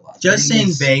 that's for Las Vegas. Just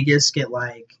seeing Vegas get,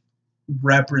 like,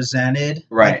 represented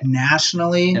like,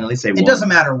 nationally. And at least it doesn't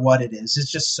matter what it is.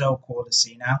 It's just so cool to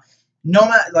see now. No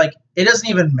matter, like, it doesn't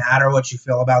even matter what you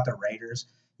feel about the Raiders.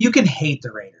 You can hate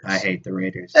the Raiders. I hate the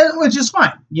Raiders. Which is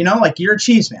fine. You know, like, you're a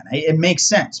Chiefs fan. It makes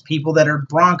sense. People that are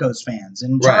Broncos fans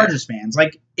and Chargers fans,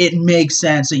 like, it makes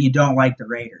sense that you don't like the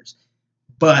Raiders.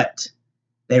 But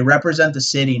they represent the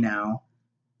city now.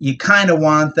 You kind of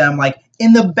want them, like,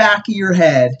 in the back of your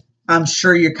head, I'm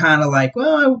sure you're kind of like,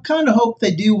 well, I kind of hope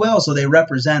they do well so they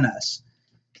represent us.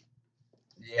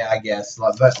 Yeah, I guess.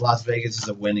 Las Vegas is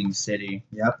a winning city.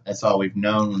 Yep. That's all we've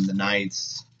known. The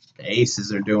Knights, the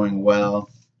Aces are doing well.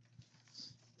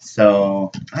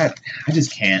 So, I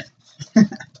just can't.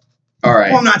 All right.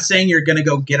 Well, I'm not saying you're going to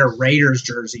go get a Raiders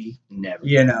jersey. Never.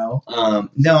 You know.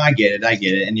 No, I get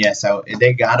it. And yes,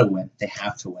 they got to win. They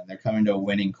have to win. They're coming to a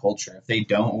winning culture. If they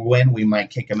don't win, we might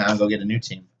kick them out and go get a new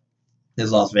team. This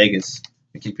is Las Vegas.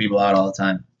 We kick people out all the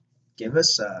time. Give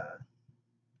us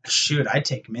I'd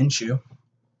take Minshew.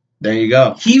 There you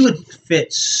go. He would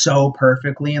fit so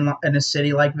perfectly in a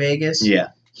city like Vegas. Yeah.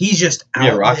 He's just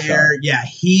out there. Star. Yeah,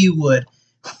 he would.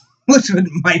 Which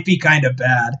might be kind of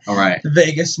bad. All right.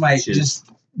 Vegas might just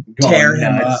tear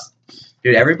him up.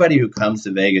 Dude, everybody who comes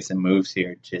to Vegas and moves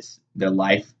here, just their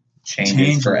life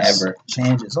changes forever.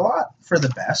 Changes a lot for the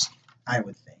best, I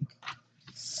would think.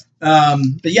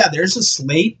 But yeah, there's a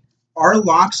slate. Our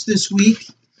locks this week,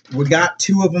 we got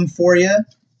 2 of them for you.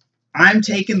 I'm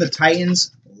taking the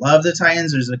Titans. Love the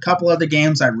Titans. There's a couple other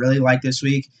games I really like this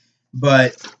week,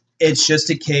 but it's just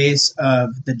a case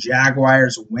of the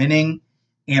Jaguars winning,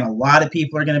 and a lot of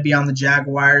people are going to be on the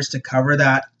Jaguars to cover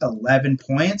that 11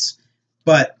 points,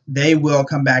 but they will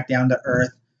come back down to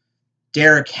earth.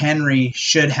 Derrick Henry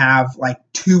should have like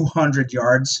 200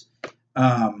 yards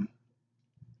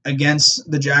against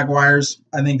the Jaguars.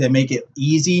 I think they make it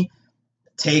easy.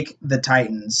 Take the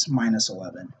Titans minus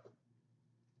 11.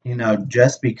 You know,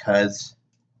 just because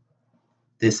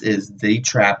this is the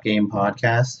Trap Game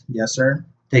podcast. Yes, sir.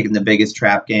 Taking the biggest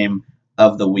trap game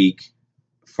of the week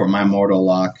for my mortal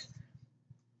lock.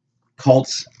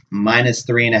 Colts minus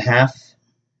 3.5.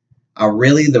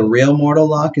 Really, the real mortal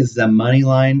lock is the money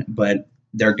line, but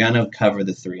they're going to cover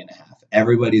the 3.5.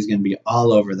 Everybody's going to be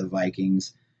all over the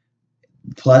Vikings.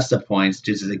 Plus the points,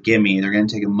 just as a gimme. They're going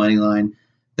to take a money line.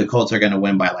 The Colts are going to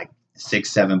win by like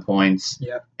 6-7 points.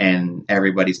 Yep. And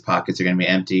everybody's pockets are going to be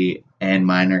empty, and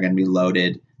mine are going to be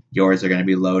loaded. Yours are going to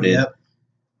be loaded. Yep.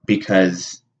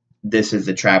 Because this is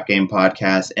the Trap Game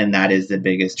podcast, and that is the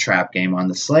biggest trap game on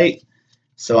the slate.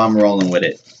 So I'm rolling with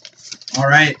it. All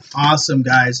right. Awesome,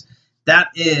 guys. That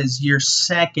is your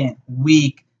second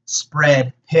week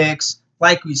spread picks.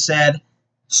 Like we said,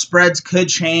 spreads could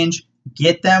change.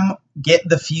 Get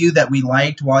the few that we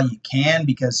liked while you can,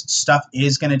 because stuff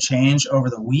is going to change over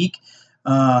the week.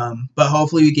 But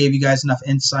hopefully we gave you guys enough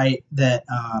insight that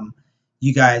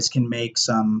you guys can make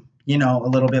some, a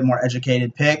little bit more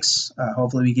educated picks.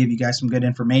 Hopefully we give you guys some good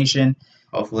information.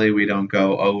 Hopefully we don't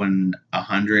go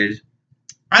 0-100.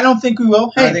 I don't think we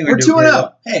will. Hey, we're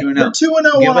 2-0. Hey, we're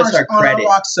 2-0 on our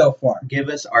locks so far. Give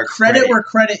us our credit where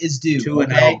credit is due. 2-0.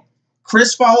 Okay?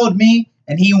 Chris followed me,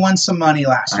 and he won some money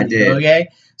last week. I did. Okay?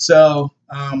 So,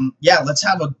 let's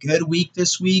have a good week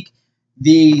this week.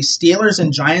 The Steelers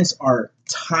and Giants are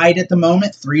tied at the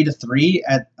moment, 3-3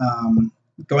 at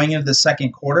going into the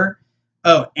second quarter.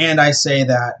 Oh, and I say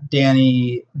that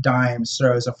Danny Dimes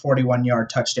throws a 41-yard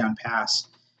touchdown pass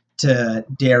to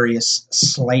Darius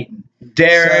Slayton.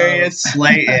 Darius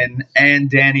Slayton and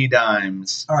Danny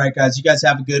Dimes. All right, guys, you guys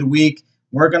have a good week.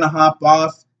 We're going to hop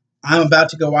off. I'm about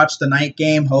to go watch the night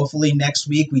game. Hopefully next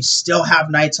week we still have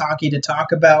Knights hockey to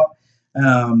talk about.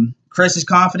 Chris is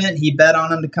confident. He bet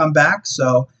on him to come back.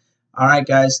 So, all right,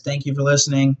 guys, thank you for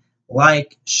listening.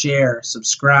 Like, share,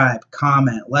 subscribe,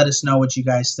 comment. Let us know what you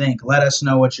guys think. Let us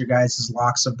know what your guys'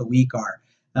 locks of the week are.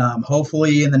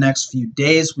 Hopefully in the next few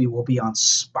days we will be on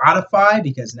Spotify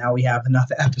because now we have enough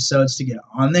episodes to get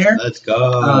on there. Let's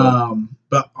go.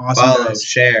 But awesome, Follow, guys.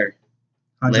 share,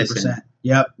 100%. listen.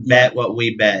 Yep. Bet what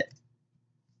we bet.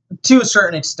 To a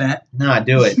certain extent. Nah,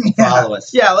 do it. Yeah. Follow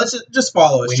us. Yeah, let's just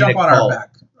follow us. We Jump need a on our cult. back.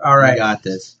 All right. We got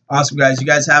this. Awesome, guys. You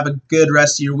guys have a good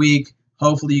rest of your week.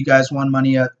 Hopefully you guys won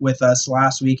money with us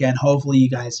last weekend. Hopefully you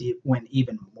guys win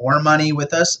even more money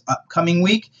with us upcoming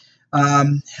week.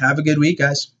 Have a good week,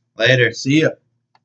 guys. Later. See ya.